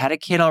he had a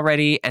kid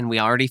already, and we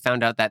already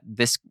found out that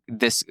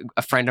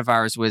a friend of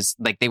ours was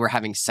they were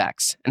having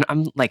sex. And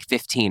I'm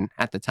 15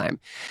 at the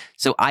time.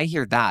 So I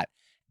hear that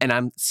and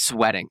I'm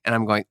sweating and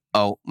I'm going,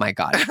 oh my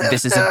God,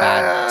 this is a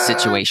bad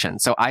situation.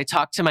 So I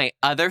talked to my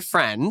other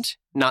friend,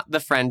 not the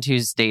friend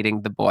who's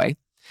dating the boy.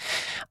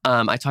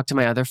 I talked to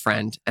my other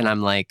friend and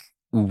I'm like,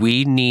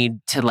 we need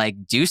to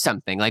do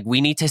something.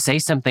 We need to say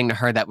something to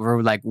her that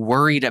we're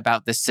worried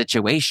about this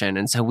situation.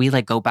 And so we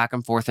go back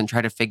and forth and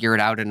try to figure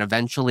it out. And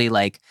eventually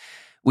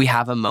we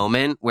have a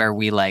moment where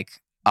we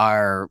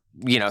are,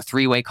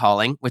 three-way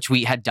calling, which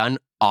we had done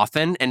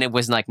often. And it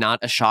was not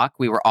a shock.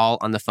 We were all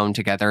on the phone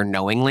together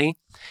knowingly.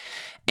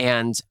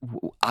 And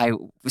I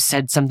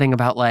said something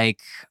about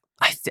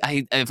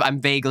I'm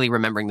vaguely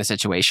remembering the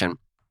situation.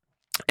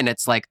 And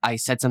it's I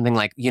said something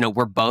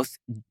we're both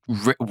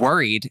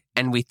worried,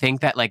 and we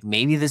think that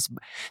maybe this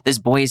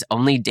boy is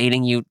only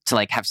dating you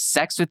to have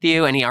sex with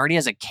you, and he already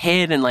has a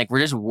kid, and we're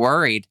just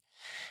worried.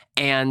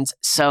 And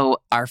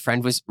so our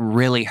friend was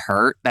really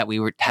hurt that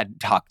we had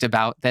talked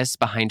about this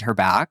behind her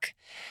back.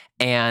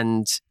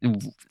 And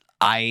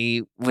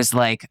I was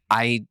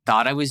I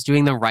thought I was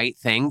doing the right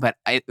thing, but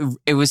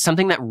it was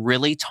something that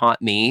really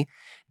taught me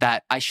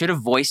that I should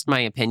have voiced my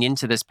opinion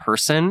to this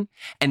person,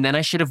 and then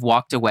I should have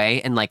walked away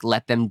and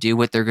let them do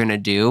what they're going to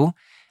do.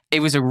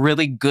 It was a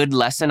really good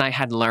lesson I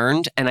had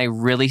learned, and I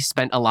really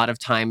spent a lot of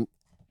time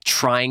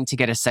trying to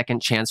get a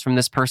second chance from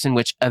this person,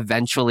 which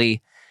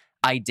eventually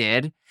I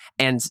did.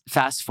 And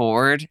fast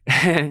forward,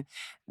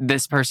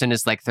 this person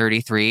is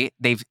 33.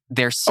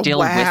 They're still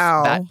with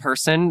that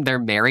person. They're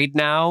married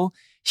now.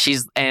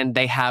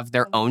 They have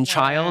their own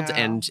child,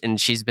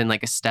 and she's been a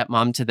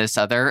stepmom to this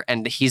other,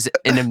 and he's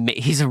an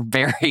amazing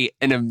person.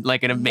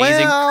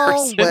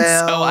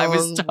 So I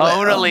was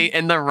totally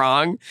in the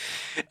wrong.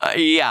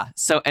 Yeah.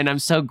 So, and I'm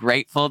so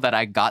grateful that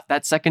I got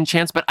that second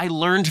chance, but I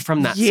learned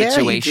from that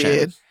situation. You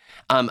did.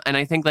 And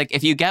I think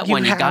if you get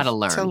one, you gotta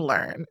learn. To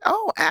learn.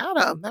 Oh,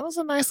 Adam, that was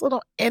a nice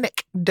little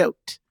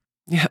anecdote.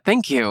 Yeah.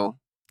 Thank you.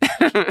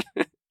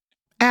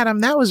 Adam,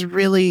 that was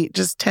really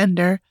just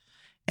tender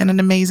and an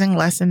amazing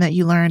lesson that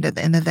you learned at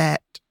the end of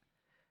that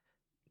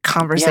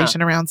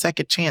conversation around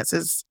second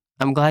chances.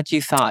 I'm glad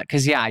you thought,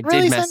 because I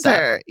Really did mess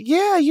up.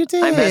 Yeah, you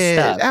did. I messed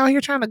up. Out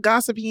here trying to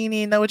gossip, you didn't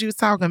even know what you was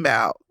talking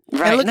about.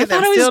 Right. And look at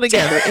them still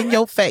together in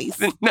your face.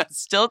 No,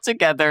 still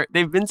together.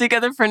 They've been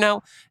together for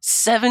now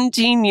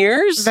 17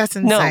 years. That's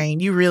insane.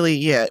 No. You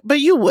really, but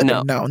you wouldn't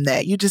have known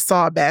that. You just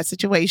saw a bad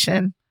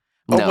situation.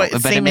 But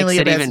it makes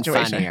it even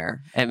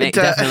funnier. It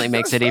definitely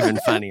makes it even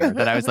funnier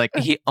that I was like,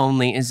 he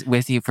only is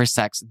with you for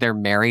sex. They're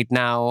married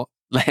now.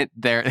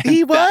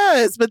 He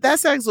was, but that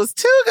sex was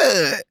too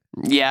good.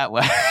 Yeah.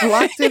 Well.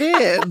 Locked it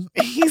in.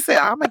 He said,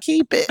 I'm going to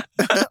keep it.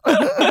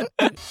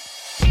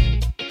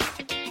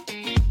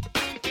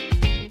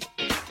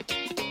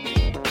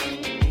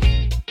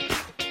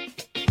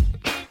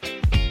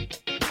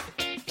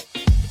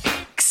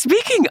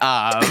 Speaking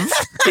of,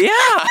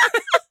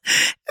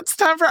 it's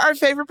time for our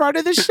favorite part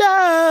of the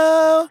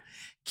show.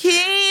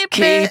 Keep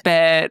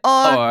it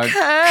or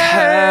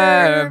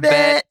curb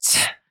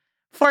it.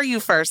 For you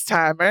first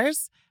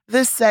timers,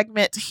 this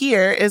segment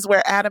here is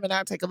where Adam and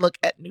I take a look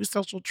at new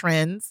social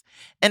trends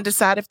and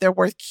decide if they're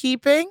worth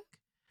keeping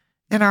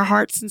in our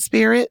hearts and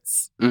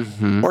spirits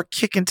or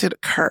kicking to the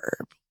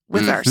curb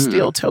with our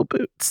steel toe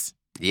boots.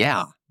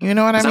 Yeah. You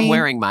know what I mean? I'm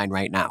wearing mine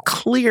right now.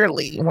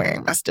 Clearly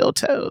wearing my steel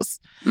toes.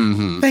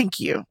 Thank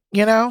you,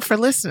 for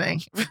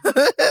listening.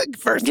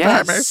 First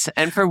timers.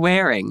 And for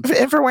wearing.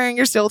 And for wearing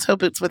your steel toe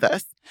boots with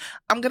us.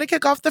 I'm going to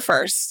kick off the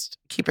first.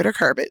 Keep it or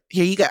curb it.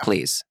 Here you go.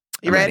 Please.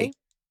 You ready?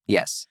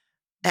 Yes.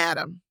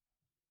 Adam.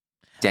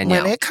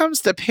 Danielle. When it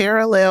comes to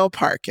parallel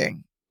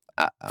parking,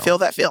 feel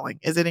that feeling.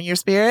 Is it in your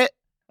spirit?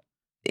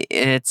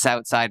 It's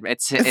outside.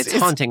 It's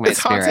haunting my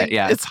spirit.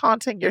 Yeah. It's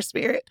haunting your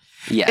spirit.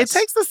 Yes. It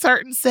takes a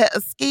certain set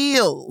of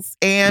skills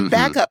and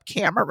backup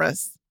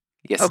cameras.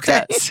 Yes,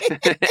 okay.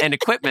 It does. And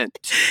equipment.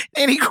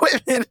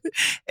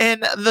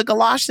 And the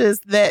galoshes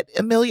that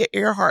Amelia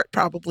Earhart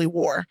probably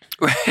wore.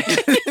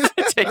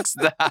 It takes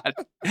that.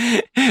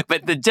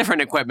 But the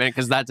different equipment,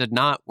 because that did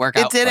not work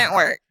out. It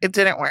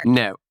didn't work.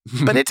 No.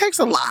 But it takes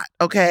a lot,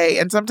 okay?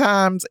 And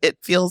sometimes it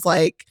feels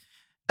like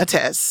a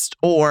test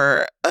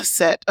or a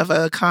set of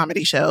a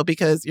comedy show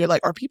because you're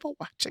like, are people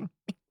watching?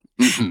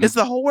 Is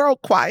the whole world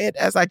quiet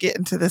as I get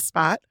into this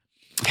spot?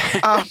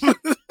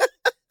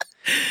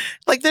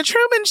 Like the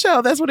Truman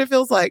Show, that's what it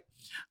feels like.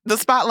 The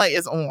spotlight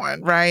is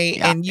on, right?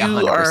 Yeah, and you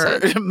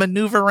 100%. are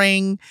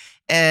maneuvering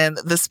and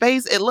the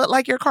space, it looked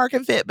like your car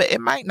can fit, but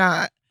it might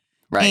not.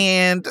 Right.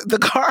 And the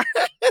car,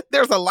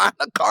 there's a lot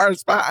of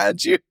cars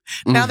behind you.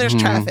 Now there's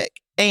traffic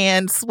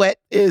and sweat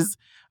is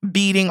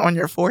beading on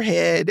your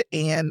forehead.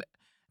 And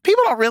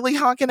people don't really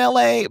honk in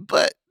LA,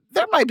 but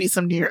there might be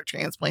some New York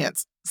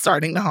transplants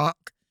starting to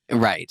honk.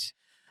 Right.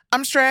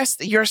 I'm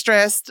stressed. You're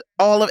stressed.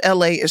 All of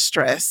LA is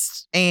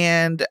stressed.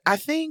 And I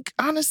think,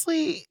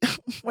 honestly,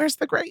 where's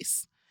the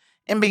grace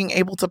in being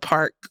able to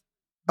park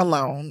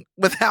alone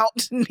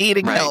without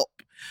needing help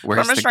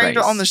from a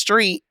stranger on the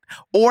street?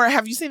 Or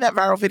have you seen that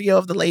viral video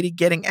of the lady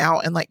getting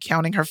out and like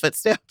counting her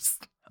footsteps?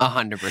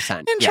 100%.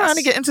 And trying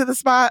to get into the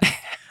spot?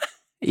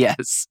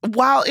 Yes.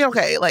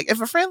 Okay, like if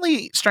a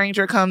friendly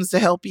stranger comes to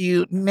help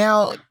you,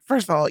 now,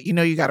 first of all,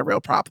 you got a real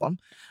problem.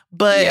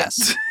 But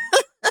yes.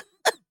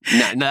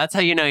 No, that's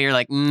how you know. You're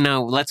like,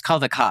 no, let's call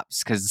the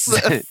cops because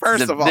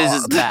first of all, this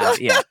is bad.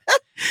 Yeah.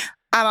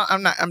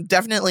 I'm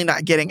definitely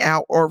not getting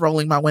out or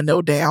rolling my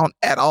window down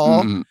at all.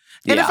 And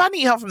if I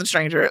need help from the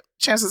stranger,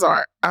 chances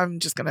are I'm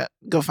just going to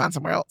go find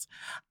somewhere else.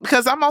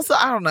 Because I'm also,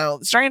 I don't know,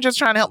 strangers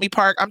trying to help me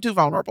park. I'm too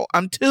vulnerable.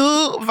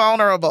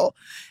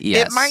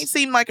 Yes. It might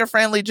seem like a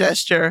friendly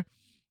gesture,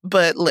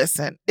 but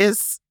listen,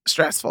 it's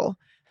stressful.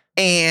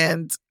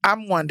 And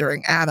I'm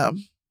wondering,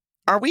 Adam,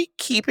 are we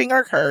keeping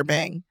or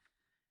curbing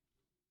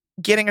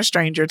getting a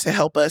stranger to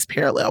help us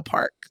parallel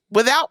park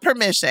without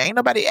permission? Ain't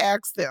nobody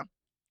asked them.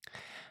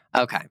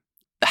 Okay.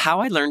 How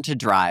I learned to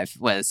drive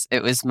was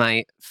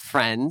my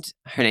friend.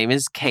 Her name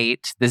is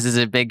Kate. This is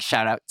a big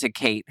shout out to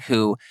Kate,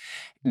 who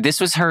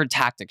this was her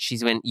tactic. She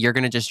went, you're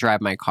going to just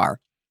drive my car.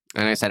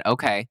 And I said,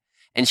 okay.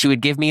 And she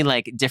would give me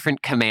like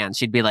different commands.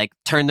 She'd be like,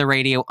 turn the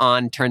radio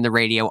on, turn the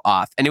radio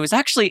off. And it was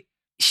actually,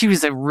 she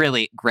was a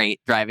really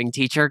great driving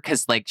teacher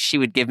because like she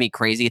would give me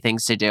crazy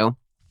things to do.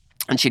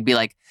 And she'd be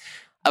like,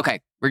 okay,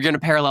 we're going to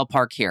parallel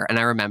park here. And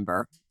I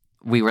remember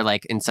we were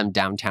like in some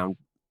downtown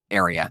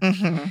area.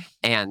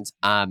 And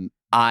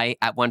I,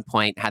 at one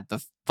point, had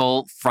the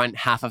full front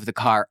half of the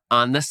car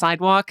on the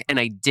sidewalk. And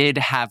I did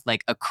have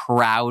like a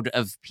crowd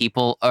of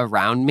people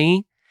around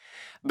me.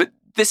 But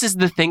this is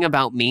the thing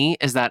about me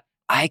is that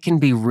I can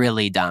be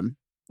really dumb.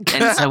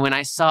 And so when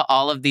I saw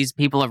all of these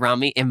people around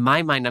me, in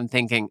my mind, I'm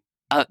thinking,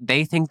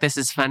 they think this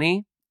is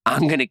funny.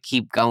 I'm going to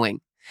keep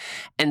going.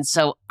 And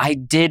so I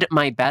did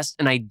my best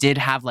and I did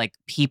have like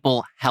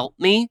people help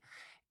me.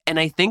 And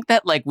I think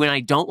that like when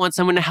I don't want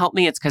someone to help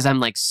me, it's because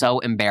I'm like so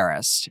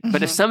embarrassed.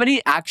 But if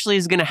somebody actually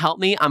is going to help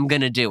me, I'm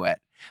going to do it.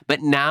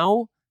 But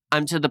now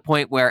I'm to the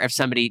point where if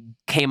somebody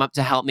came up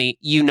to help me,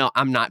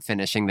 I'm not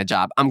finishing the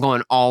job. I'm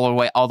going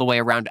all the way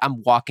around.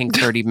 I'm walking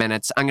 30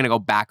 minutes. I'm going to go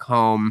back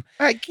home.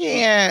 I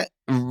can't.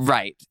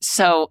 Right.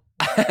 So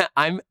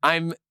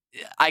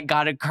I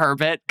got to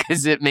curb it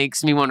because it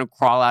makes me want to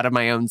crawl out of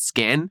my own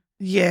skin.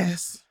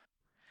 Yes.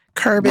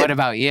 Curb it. What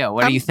about you?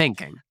 What are you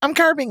thinking? I'm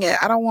curbing it.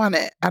 I don't want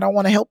it. I don't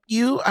want to help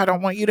you. I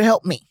don't want you to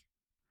help me.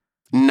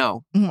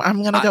 No.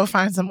 I'm going to go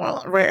find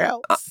somewhere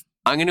else.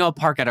 I'm going to go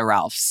park at a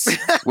Ralph's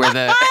where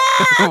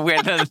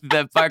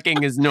the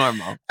parking is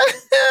normal.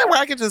 Where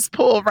I can just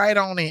pull right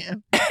on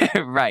in.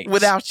 Right.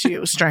 Without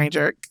you,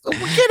 stranger.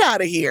 Get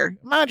out of here.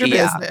 Mind your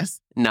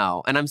business.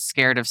 No. And I'm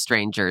scared of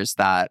strangers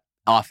that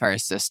offer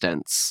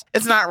assistance.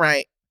 It's not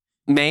right.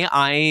 May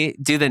I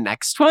do the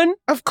next one?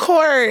 Of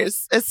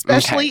course.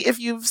 Especially if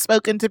you've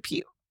spoken to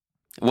Pew.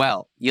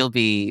 Well, you'll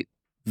be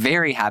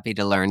very happy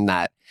to learn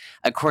that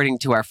according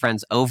to our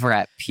friends over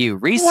at Pew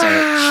Research.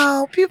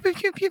 Wow. Pew, pew,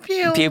 pew, pew,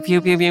 pew. Pew,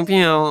 pew, pew, pew,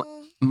 pew.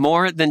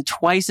 More than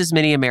twice as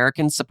many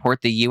Americans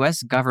support the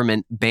U.S.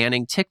 government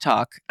banning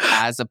TikTok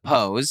as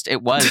opposed.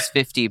 It was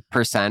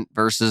 50%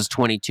 versus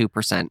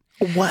 22%.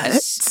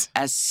 What?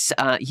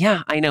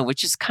 Yeah, I know,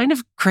 which is kind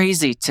of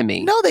crazy to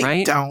me. No, they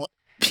right? don't.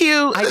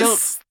 Pew, I don't.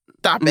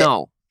 Stop it.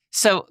 No.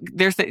 So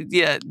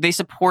they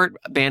support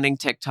banning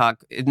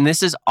TikTok, and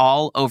this is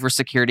all over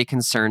security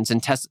concerns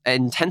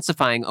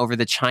intensifying over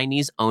the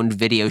Chinese-owned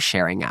video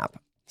sharing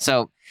app.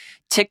 So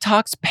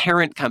TikTok's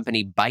parent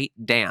company,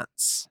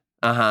 ByteDance,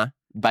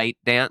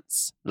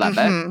 ByteDance, love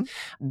it.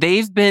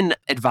 They've been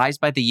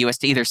advised by the U.S.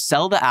 to either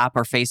sell the app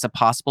or face a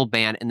possible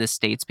ban in the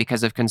States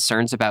because of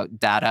concerns about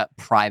data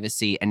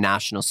privacy and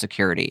national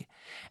security.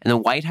 And the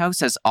White House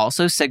has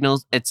also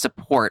signaled its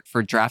support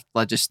for draft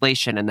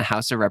legislation in the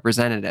House of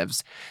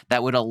Representatives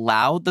that would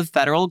allow the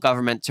federal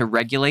government to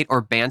regulate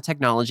or ban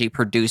technology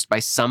produced by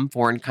some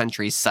foreign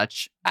countries,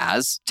 such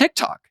as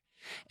TikTok.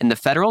 And the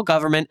federal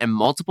government and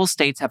multiple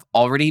states have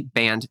already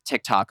banned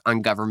TikTok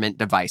on government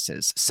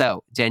devices.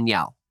 So,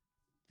 Danielle,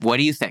 what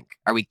do you think?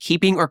 Are we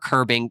keeping or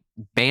curbing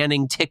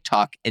banning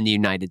TikTok in the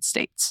United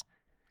States?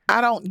 I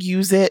don't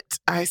use it.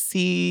 I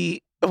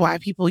see why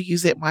people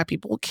use it, why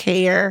people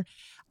care.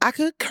 I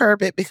could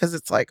curb it because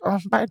it's like, oh,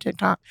 buy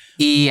TikTok.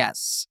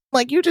 Yes.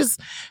 Like you just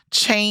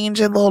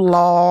changing little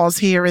laws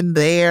here and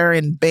there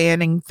and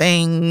banning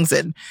things.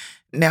 And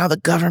now the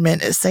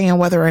government is saying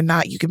whether or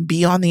not you can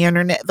be on the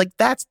internet. Like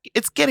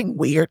it's getting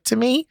weird to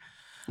me.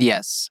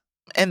 Yes.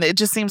 And it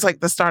just seems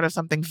like the start of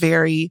something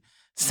very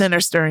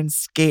sinister and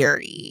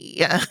scary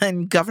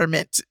and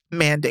government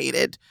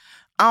mandated.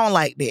 I don't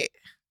like that.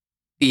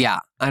 Yeah,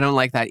 I don't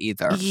like that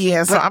either.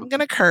 Yeah, so I'm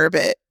going to curb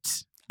it.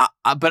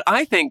 But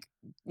I think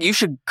you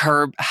should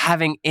curb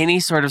having any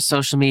sort of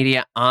social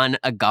media on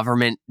a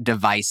government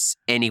device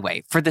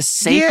anyway. For the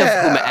sake of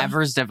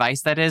whomever's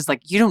device that is,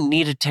 like, you don't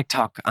need a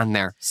TikTok on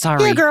there.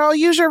 Sorry. Yeah, girl,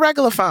 use your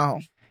regular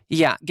phone.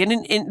 Yeah,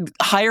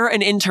 hire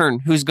an intern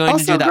who's going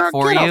to do that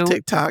for get you. Off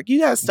TikTok. You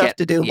got stuff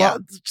to do. Yeah. Well,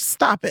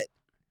 stop it.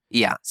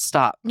 Yeah,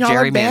 stop. Y'all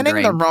are banning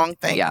Gerrymandering. the wrong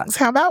things. Yeah.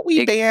 How about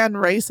we ban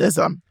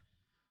racism?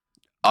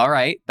 All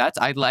right,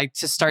 I'd like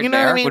to start You know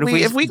there. what I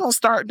mean? If we gonna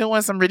start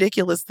doing some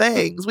ridiculous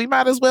things, we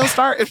might as well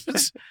start there.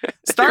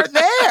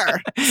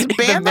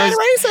 Ban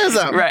that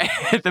racism. Right.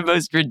 The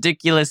most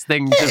ridiculous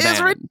thing to ban. It's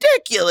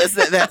ridiculous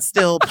that that's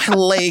still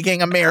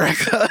plaguing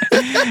America.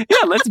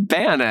 Yeah, let's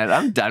ban it.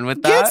 I'm done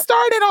with that. Get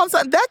started on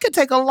something. That could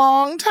take a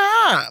long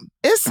time.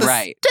 It's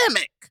systemic.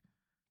 Right.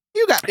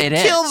 You got to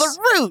kill the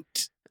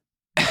root.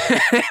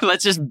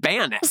 Let's just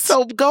ban it.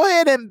 So go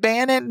ahead and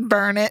ban it and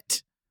burn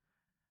it.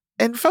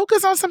 And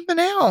focus on something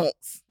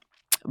else.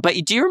 But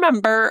do you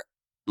remember,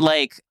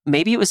 like,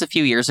 maybe it was a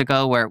few years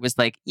ago where it was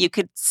like, you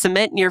could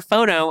submit your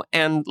photo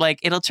and, like,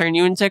 it'll turn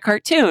you into a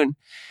cartoon.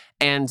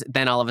 And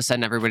then all of a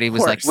sudden everybody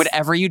was like,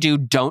 whatever you do,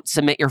 don't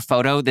submit your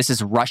photo. This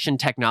is Russian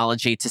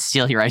technology to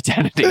steal your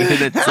identity. And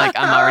it's like,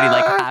 I'm already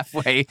like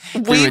halfway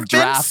through a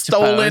draft. We've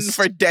been stolen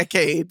for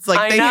decades.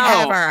 Like, they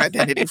have our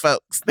identity,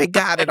 folks. They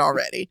got it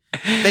already.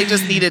 They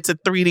just needed to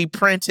 3D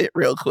print it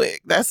real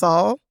quick. That's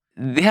all.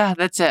 Yeah,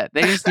 that's it.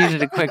 They just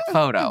needed a quick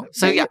photo.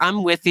 So yeah,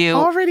 I'm with you.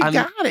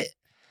 Got it.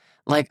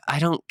 Like, I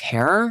don't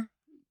care,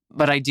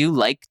 but I do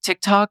like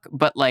TikTok.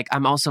 But like,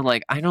 I'm also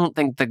like, I don't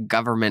think the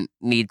government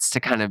needs to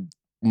kind of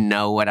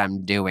know what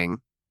I'm doing.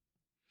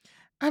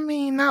 I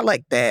mean, not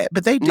like that,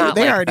 but they do.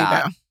 They already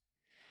know.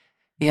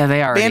 Yeah,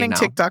 they already know. Banning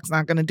TikTok's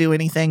not going to do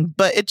anything,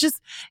 but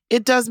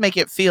it does make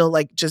it feel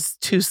like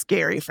just too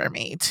scary for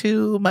me.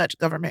 Too much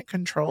government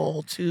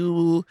control,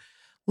 too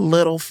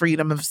little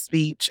freedom of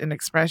speech and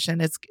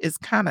expression. It's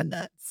kind of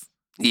nuts.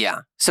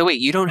 Yeah. So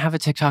wait, you don't have a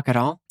TikTok at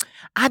all?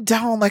 I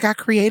don't. Like, I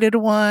created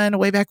one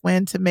way back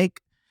when to make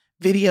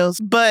videos,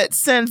 but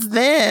since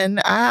then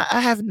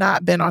I have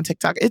not been on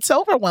TikTok. It's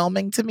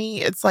overwhelming to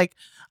me. It's like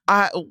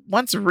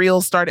once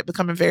Reels started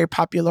becoming very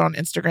popular on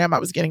Instagram, I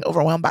was getting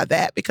overwhelmed by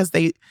that because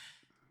they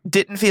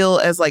didn't feel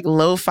as like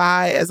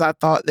lo-fi as I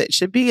thought that it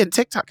should be. And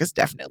TikTok is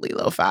definitely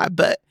lo-fi,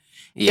 but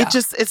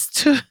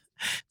it's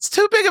It's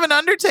too big of an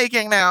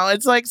undertaking now.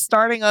 It's like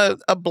starting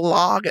a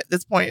blog at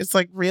this point. It's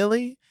like,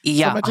 really?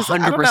 Yeah, I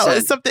 100%. don't know.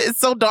 It's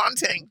so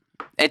daunting.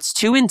 It's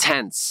too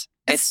intense.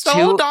 It's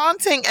so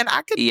daunting, and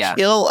I could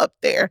kill up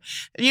there.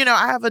 You know,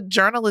 I have a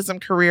journalism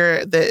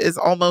career that is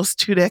almost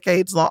 2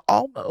 decades long.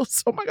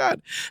 Almost. Oh my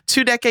God.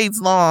 2 decades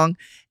long.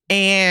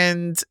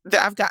 And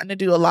I've gotten to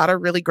do a lot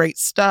of really great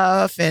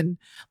stuff. And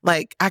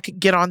like, I could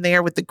get on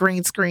there with the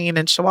green screen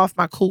and show off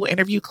my cool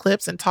interview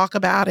clips and talk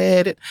about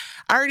it. And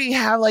I already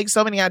have like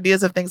so many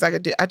ideas of things I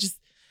could do.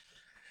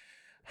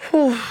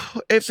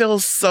 It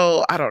feels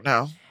so, I don't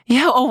know.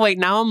 Yeah. Oh, wait.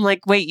 Now I'm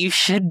like, wait, you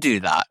should do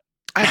that.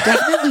 I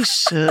definitely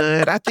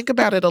should. I think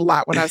about it a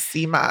lot when I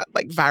see my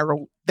like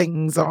viral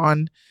things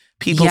on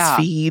people's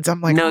feeds.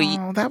 I'm like,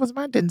 that was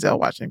my Denzel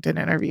Washington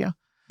interview.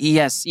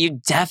 Yes, you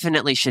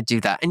definitely should do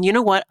that. And you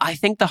know what? I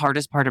think the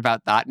hardest part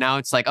about that now,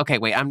 it's like, okay,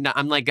 wait,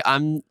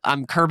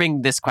 I'm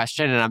curbing this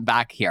question and I'm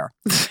back here.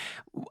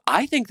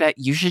 I think that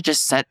you should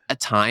just set a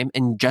time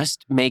and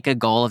just make a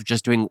goal of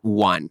just doing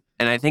one.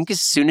 And I think as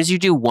soon as you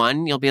do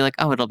one, you'll be like,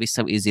 oh, it'll be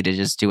so easy to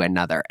just do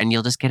another. And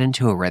you'll just get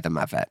into a rhythm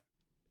of it.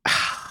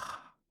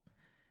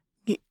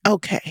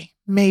 Okay,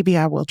 maybe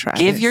I will try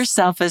Give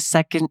yourself a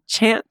second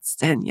chance,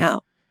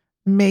 Danielle.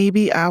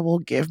 Maybe I will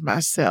give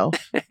myself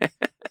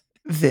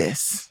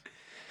this.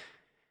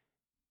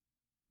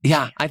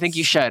 Yeah, I think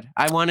you should.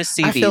 I want to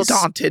see these. I feel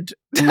daunted.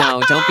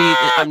 No, don't be.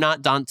 I'm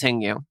not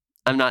daunting you.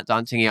 I'm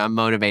I'm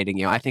motivating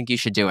you. I think you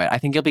should do it. I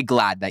think you'll be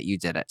glad that you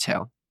did it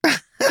too.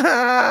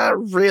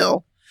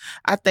 Real.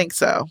 I think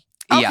so.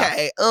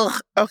 Okay. Yeah.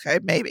 Okay,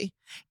 maybe.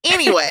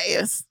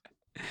 Anyways,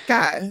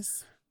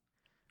 guys,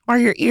 are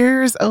your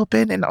ears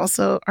open and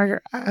also are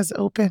your eyes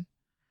open?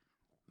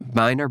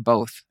 Mine are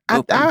both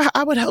open.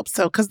 I would hope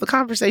so, because the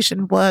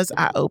conversation was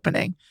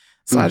eye-opening.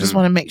 So I just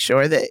want to make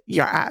sure that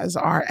your eyes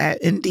are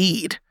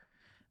indeed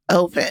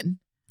open.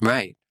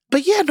 Right.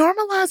 But yeah,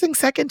 normalizing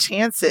second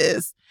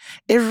chances.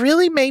 It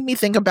really made me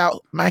think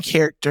about my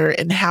character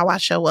and how I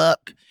show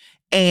up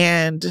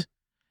and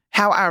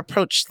how I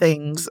approach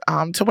things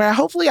to where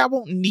hopefully I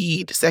won't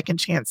need second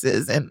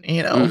chances and,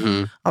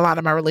 a lot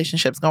of my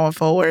relationships going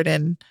forward.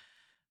 And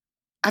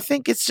I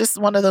think it's just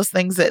one of those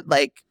things that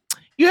like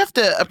you have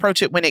to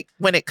approach it when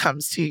it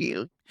comes to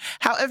you.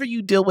 However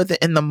you deal with it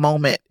in the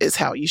moment is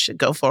how you should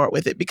go forward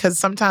with it. Because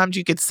sometimes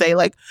you could say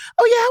like,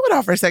 oh yeah, I would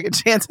offer a second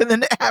chance. And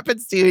then it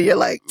happens to you. You're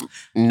like,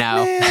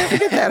 no, man,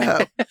 forget that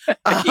hoe.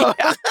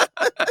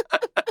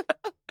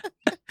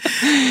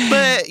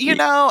 But,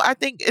 I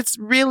think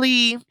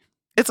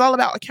it's all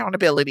about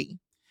accountability.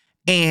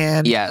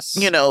 And, yes,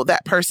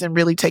 that person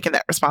really taking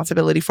that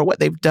responsibility for what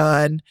they've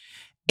done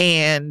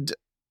and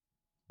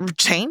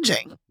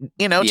changing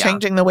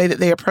the way that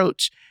they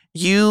approach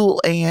you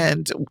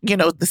and,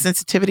 the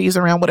sensitivities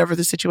around whatever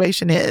the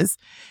situation is.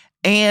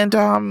 And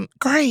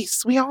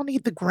grace. We all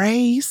need the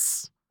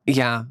grace.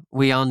 Yeah,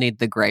 we all need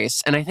the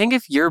grace. And I think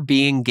if you're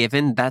being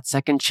given that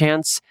second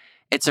chance,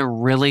 it's a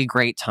really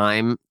great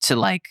time to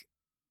like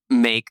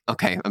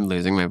okay, I'm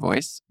losing my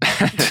voice.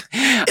 I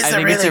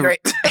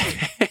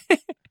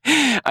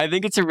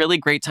think it's a really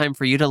great time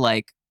for you to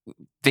like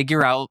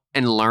figure out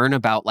and learn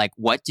about like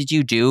what did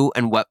you do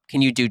and what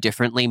can you do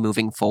differently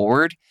moving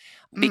forward.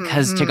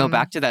 Because to go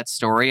back to that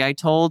story I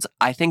told,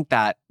 I think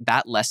that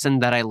lesson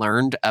that I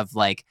learned of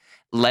like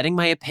letting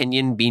my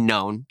opinion be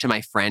known to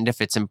my friend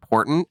if it's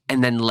important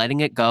and then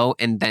letting it go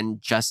and then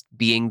just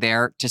being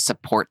there to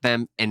support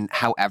them in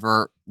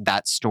however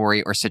that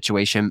story or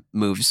situation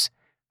moves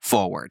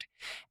forward.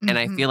 And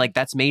I feel like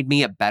that's made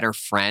me a better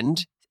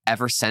friend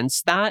ever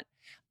since that.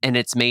 And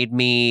it's made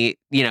me,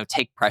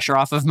 take pressure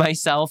off of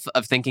myself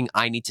of thinking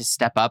I need to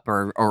step up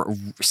or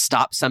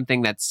stop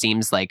something that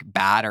seems like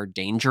bad or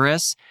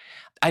dangerous.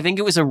 I think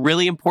it was a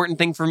really important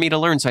thing for me to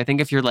learn. So I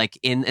think if you're like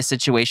in a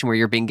situation where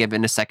you're being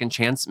given a second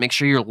chance, make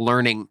sure you're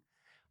learning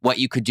what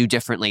you could do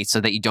differently so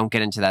that you don't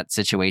get into that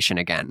situation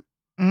again.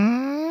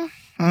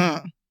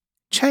 Mm-hmm.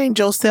 Change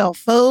yourself,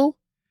 fool.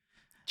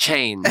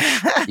 Change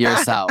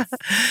yourself.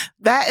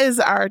 That is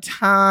our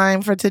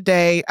time for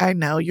today. I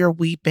know you're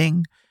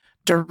weeping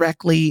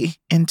directly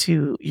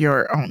into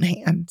your own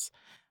hands,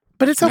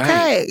 but it's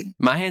okay. Right.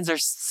 My hands are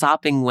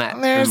sopping wet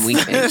from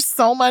weeping. There's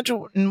so much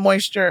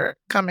moisture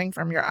coming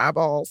from your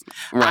eyeballs.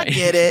 Right.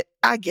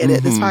 I get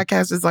it. This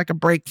podcast is like a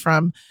break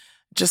from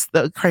just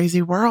the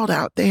crazy world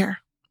out there.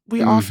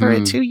 We offer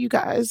it to you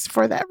guys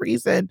for that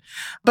reason.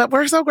 But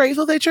we're so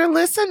grateful that you're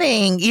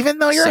listening, even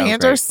though your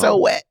hands are so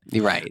wet.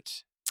 Right.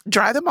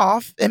 Dry them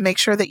off and make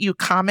sure that you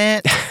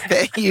comment,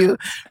 that you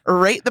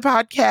rate the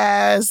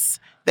podcast,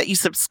 that you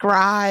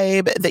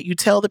subscribe, that you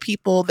tell the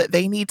people that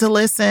they need to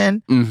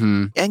listen.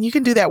 Mm-hmm. And you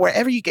can do that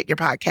wherever you get your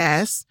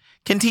podcasts.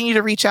 Continue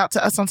to reach out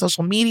to us on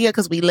social media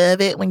because we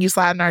love it when you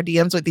slide in our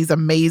DMs with these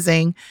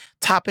amazing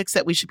topics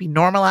that we should be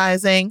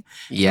normalizing.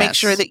 Yes. Make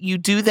sure that you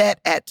do that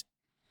at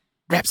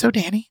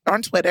RapsoDanny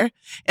on Twitter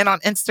and on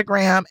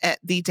Instagram at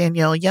the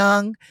Danielle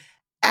Young.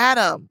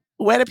 Adam,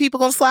 where do people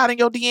gonna slide in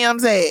your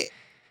DMs at?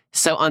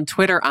 So on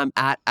Twitter, I'm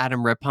at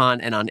Adam Rippon,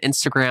 and on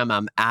Instagram,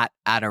 I'm at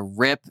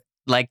AdaRip.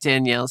 Like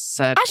Danielle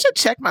said, I should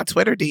check my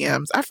Twitter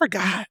DMs. I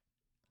forgot.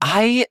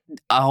 I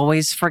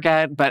always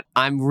forget, but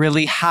I'm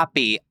really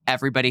happy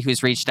everybody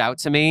who's reached out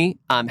to me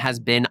has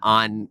been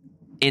on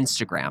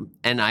Instagram.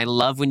 And I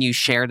love when you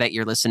share that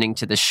you're listening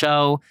to the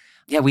show.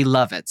 Yeah, we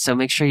love it. So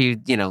make sure you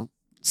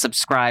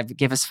subscribe,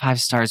 give us 5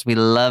 stars. We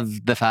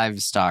love the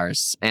 5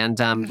 stars. And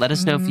let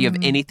us know if you have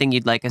anything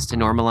you'd like us to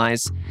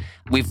normalize.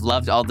 We've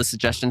loved all the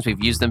suggestions.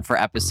 We've used them for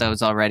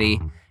episodes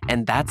already.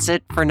 And that's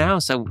it for now.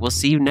 So we'll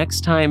see you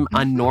next time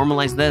on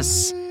Normalize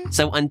This.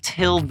 So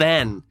until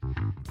then,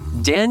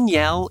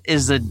 Danielle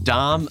is a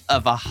dom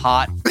of a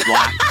hot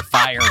black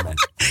fireman.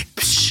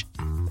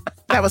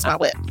 That was my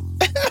whip.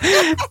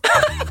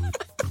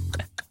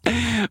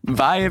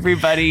 Bye,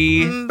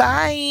 everybody.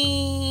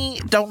 Bye.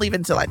 Don't leave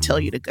until I tell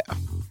you to go.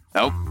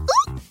 Nope.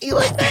 You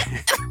like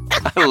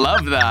that? I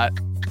love that.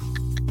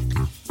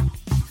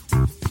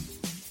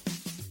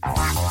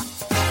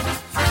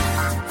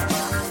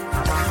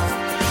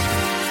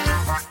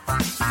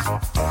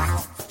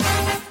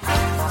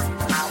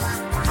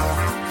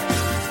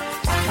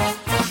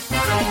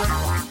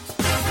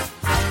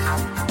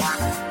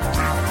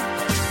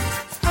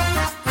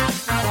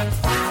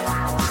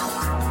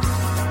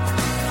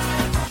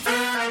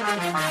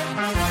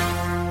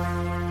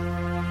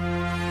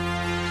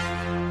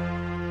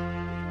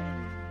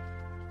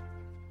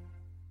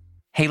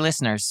 Hey,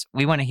 listeners,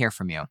 we want to hear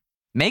from you.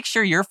 Make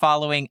sure you're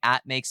following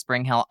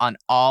 @MakeSpringHill on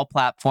all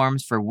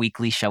platforms for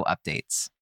weekly show updates.